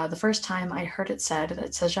is the first time I heard it said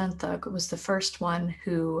that Sajjan Thagg was the first one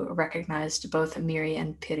who recognized both Miri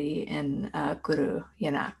and Piri in Gurū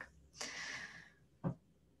Nanak.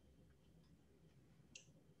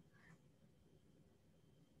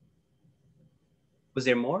 Was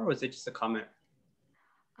there more, or was it just a comment?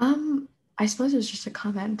 I suppose it was just a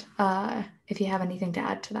comment. If you have anything to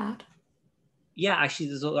add to that. Yeah,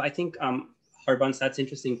 actually, I think Harbans, that's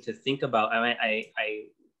interesting to think about. I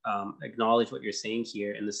acknowledge what you're saying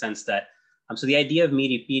here in the sense that, so the idea of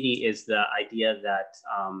Miri Piri is the idea that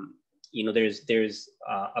you know, there's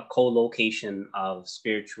a co-location of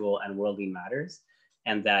spiritual and worldly matters,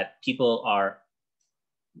 and that people are,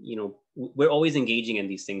 you know, we're always engaging in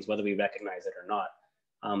these things, whether we recognize it or not.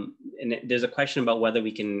 And there's a question about whether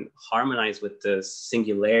we can harmonize with the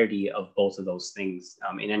singularity of both of those things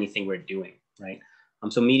in anything we're doing, right?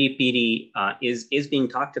 So Miri Piri is being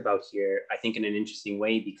talked about here, I think, in an interesting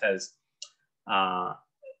way, because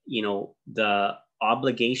you know, the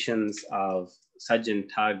obligations of Sajjan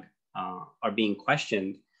Thagg are being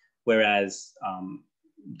questioned, whereas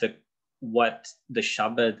what the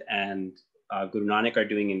Shabad and Gurū Nanak are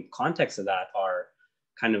doing in context of that are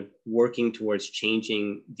kind of working towards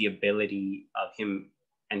changing the ability of him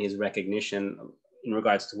and his recognition in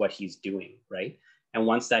regards to what he's doing, right? And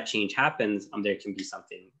once that change happens, there can be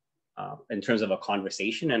something in terms of a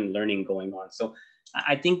conversation and learning going on. So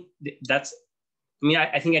I think that's, I mean,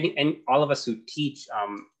 I think any all of us who teach,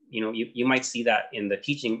 you know, you might see that in the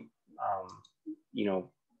teaching, you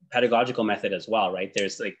know, pedagogical method as well, right?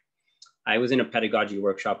 There's like, I was in a pedagogy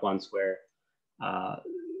workshop once where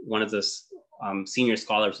one of the senior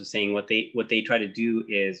scholars were saying what they try to do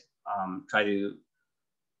is try to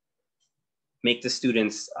make the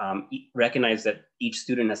students recognize that each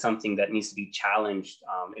student has something that needs to be challenged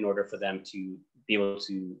in order for them to be able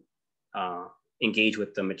to engage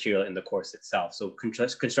with the material in the course itself. So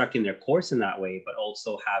constructing their course in that way, but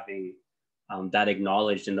also having that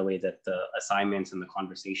acknowledged in the way that the assignments and the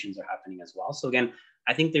conversations are happening as well. So again,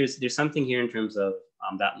 I think there's something here in terms of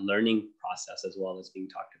that learning process as well as being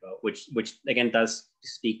talked about, which again does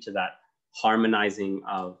speak to that harmonizing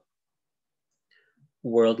of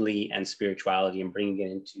worldly and spirituality and bringing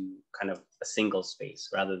it into kind of a single space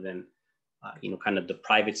rather than, kind of the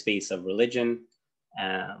private space of religion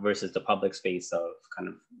versus the public space of kind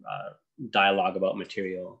of dialogue about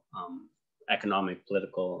material, economic,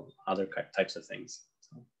 political, other types of things.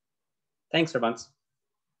 So, thanks, Rabans.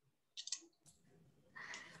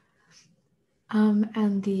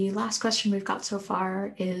 And the last question we've got so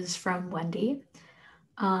far is from Wendy.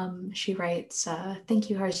 She writes, thank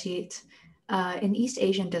you, Harjeet. In East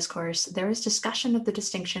Asian discourse, there is discussion of the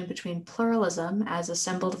distinction between pluralism as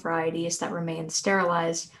assembled varieties that remain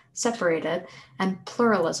sterilized, separated, and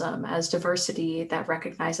pluralism as diversity that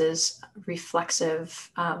recognizes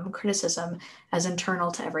reflexive criticism as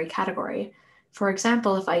internal to every category. For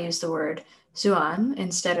example, if I use the word Zuan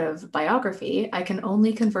instead of biography, I can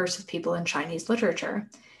only converse with people in Chinese literature.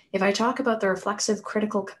 If I talk about the reflexive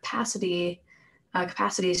critical capacities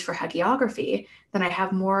for hagiography, then I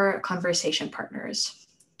have more conversation partners.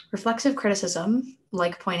 Reflexive criticism,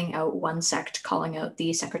 like pointing out one sect calling out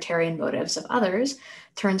the sectarian motives of others,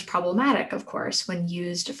 turns problematic, of course, when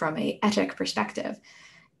used from an etic perspective.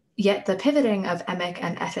 Yet the pivoting of emic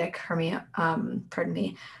and etic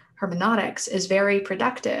hermeneutics is very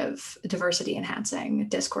productive, diversity-enhancing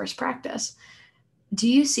discourse practice. Do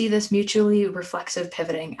you see this mutually reflexive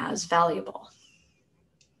pivoting as valuable?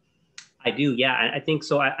 I do, yeah, I think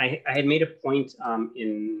so. I had made a point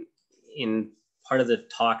in part of the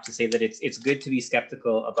talk to say that it's good to be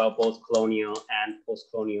skeptical about both colonial and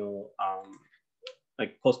post-colonial,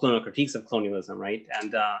 like post-colonial critiques of colonialism, right?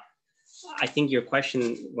 And I think your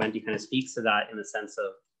question, Wendy, kind of speaks to that in the sense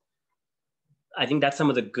of, I think that's some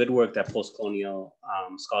of the good work that post-colonial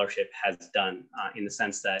scholarship has done in the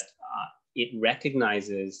sense that it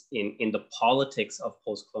recognizes in the politics of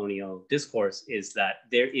post-colonial discourse is that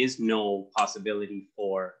there is no possibility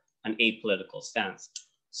for an apolitical stance.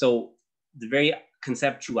 So the very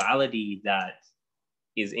conceptuality that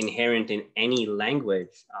is inherent in any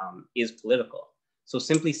language is political. So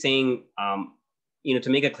simply saying, to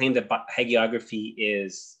make a claim that hagiography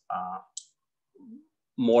is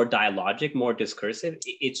more dialogic, more discursive,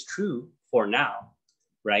 it's true for now,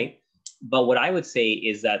 right? But what I would say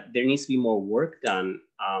is that there needs to be more work done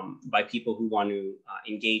by people who want to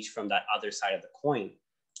engage from that other side of the coin,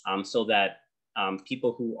 so that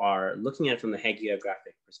people who are looking at it from the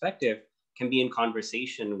hagiographic perspective can be in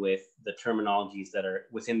conversation with the terminologies that are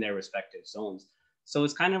within their respective zones. So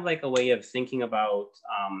it's kind of like a way of thinking about,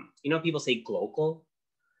 people say global,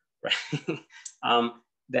 right?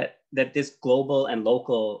 that this global and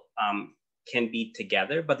local can be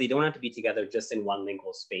together, but they don't have to be together just in one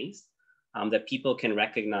lingual space. That people can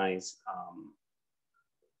recognize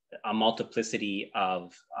a multiplicity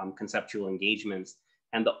of conceptual engagements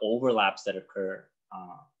and the overlaps that occur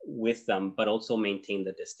with them, but also maintain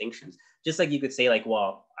the distinctions. Just like you could say, like,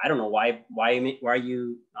 well, I don't know why are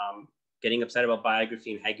you getting upset about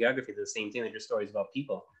biography and hagiography? They're the same thing. They're just stories about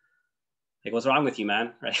people. Like, what's wrong with you,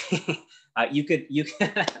 man? Right? You could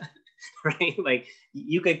right? Like,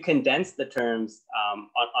 you could condense the terms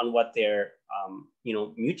on what they're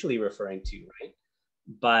mutually referring to, right?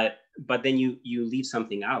 But then you leave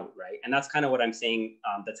something out, right? And that's kind of what I'm saying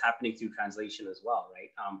that's happening through translation as well,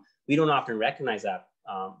 right? We don't often recognize that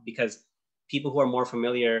because people who are more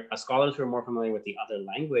familiar, scholars who are more familiar with the other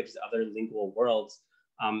language, the other lingual worlds,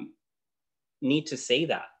 need to say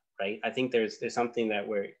that, right? I think there's something that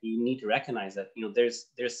where you need to recognize that,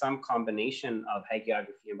 there's some combination of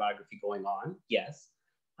hagiography and biography going on, yes.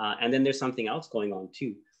 And then there's something else going on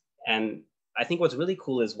too. And I think what's really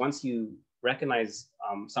cool is once you recognize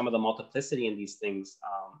some of the multiplicity in these things,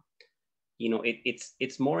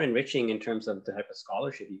 it's more enriching in terms of the type of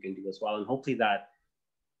scholarship you can do as well. And hopefully that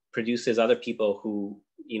produces other people who,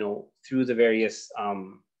 through the various,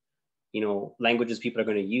 languages people are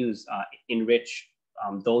going to use, enrich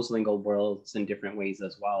those lingual worlds in different ways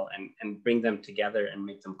as well, and bring them together and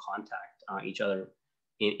make them contact each other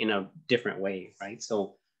in a different way, right?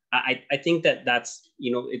 So I think that's,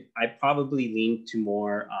 I probably lean to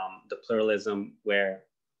more the pluralism where,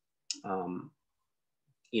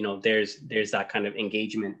 there's that kind of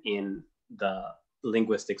engagement in the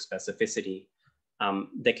linguistic specificity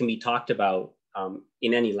that can be talked about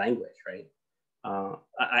in any language, right?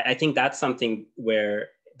 I think that's something where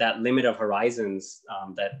that limit of horizons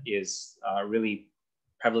that is really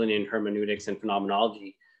prevalent in hermeneutics and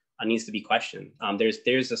phenomenology needs to be questioned.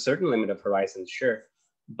 There's a certain limit of horizons, sure,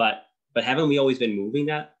 but haven't we always been moving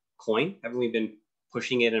that coin? Haven't we been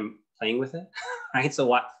pushing it and playing with it, right? So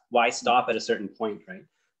why stop at a certain point, right?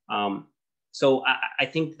 So I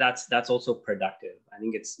think that's also productive. I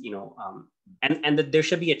think it's, you know, and that there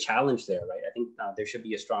should be a challenge there, right? I think there should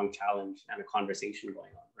be a strong challenge and a conversation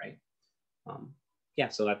going on, right? Yeah,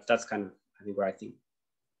 so that's kind of, I think, where I think.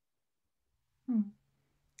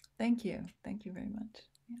 Thank you very much.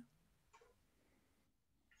 Yeah.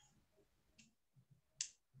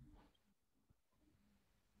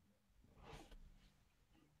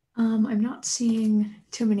 I'm not seeing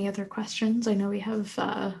too many other questions. I know we have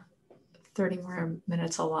 30 more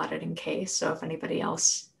minutes allotted in case, so if anybody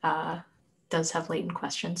else does have latent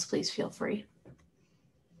questions, please feel free.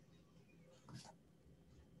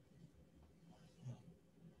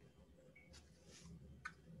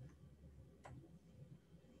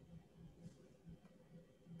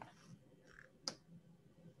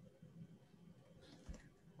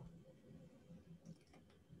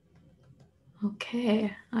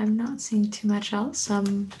 Okay, I'm not seeing too much else.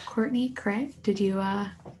 Courtney, Craig, did you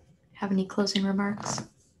have any closing remarks?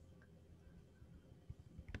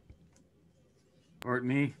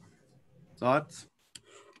 Courtney, thoughts?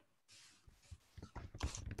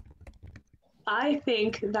 I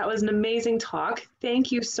think that was an amazing talk.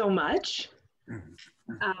 Thank you so much.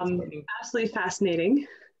 Absolutely fascinating.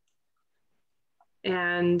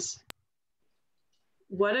 And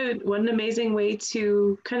what an amazing way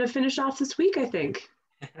to kind of finish off this week, I think.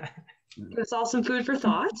 Give us all some food for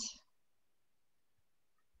thought.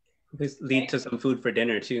 This lead to some food for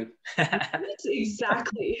dinner too.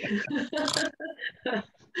 Exactly.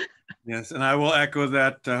 Yes, and I will echo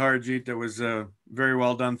that, Harjeet. That was very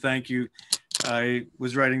well done. Thank you. I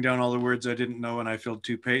was writing down all the words I didn't know, and I filled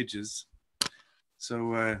 2 pages.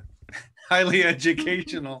 So highly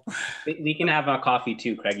educational. We can have a coffee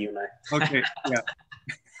too, Craig, you and I. Okay, yeah.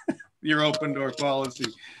 Your open door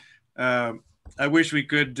policy. I wish we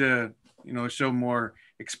could, you know, show more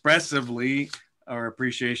expressively our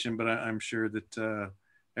appreciation, but I'm sure that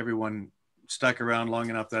everyone stuck around long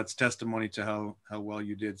enough. That's testimony to how well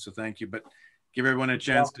you did. So thank you. But give everyone a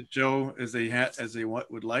chance to show as they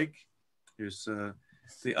would like. Here's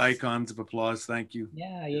the icons of applause. Thank you.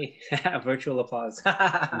 Yeah. Virtual applause.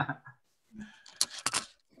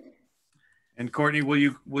 And Courtney, will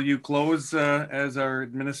you close as our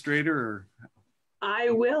administrator? Or? I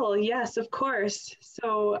will, yes, of course.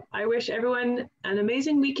 So I wish everyone an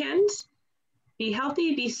amazing weekend. Be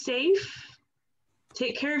healthy, be safe,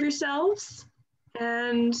 take care of yourselves,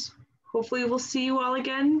 and hopefully we'll see you all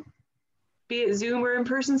again, be it Zoom or in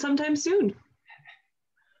person sometime soon.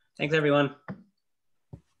 Thanks, everyone.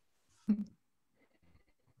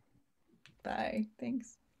 Bye.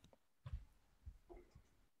 Thanks.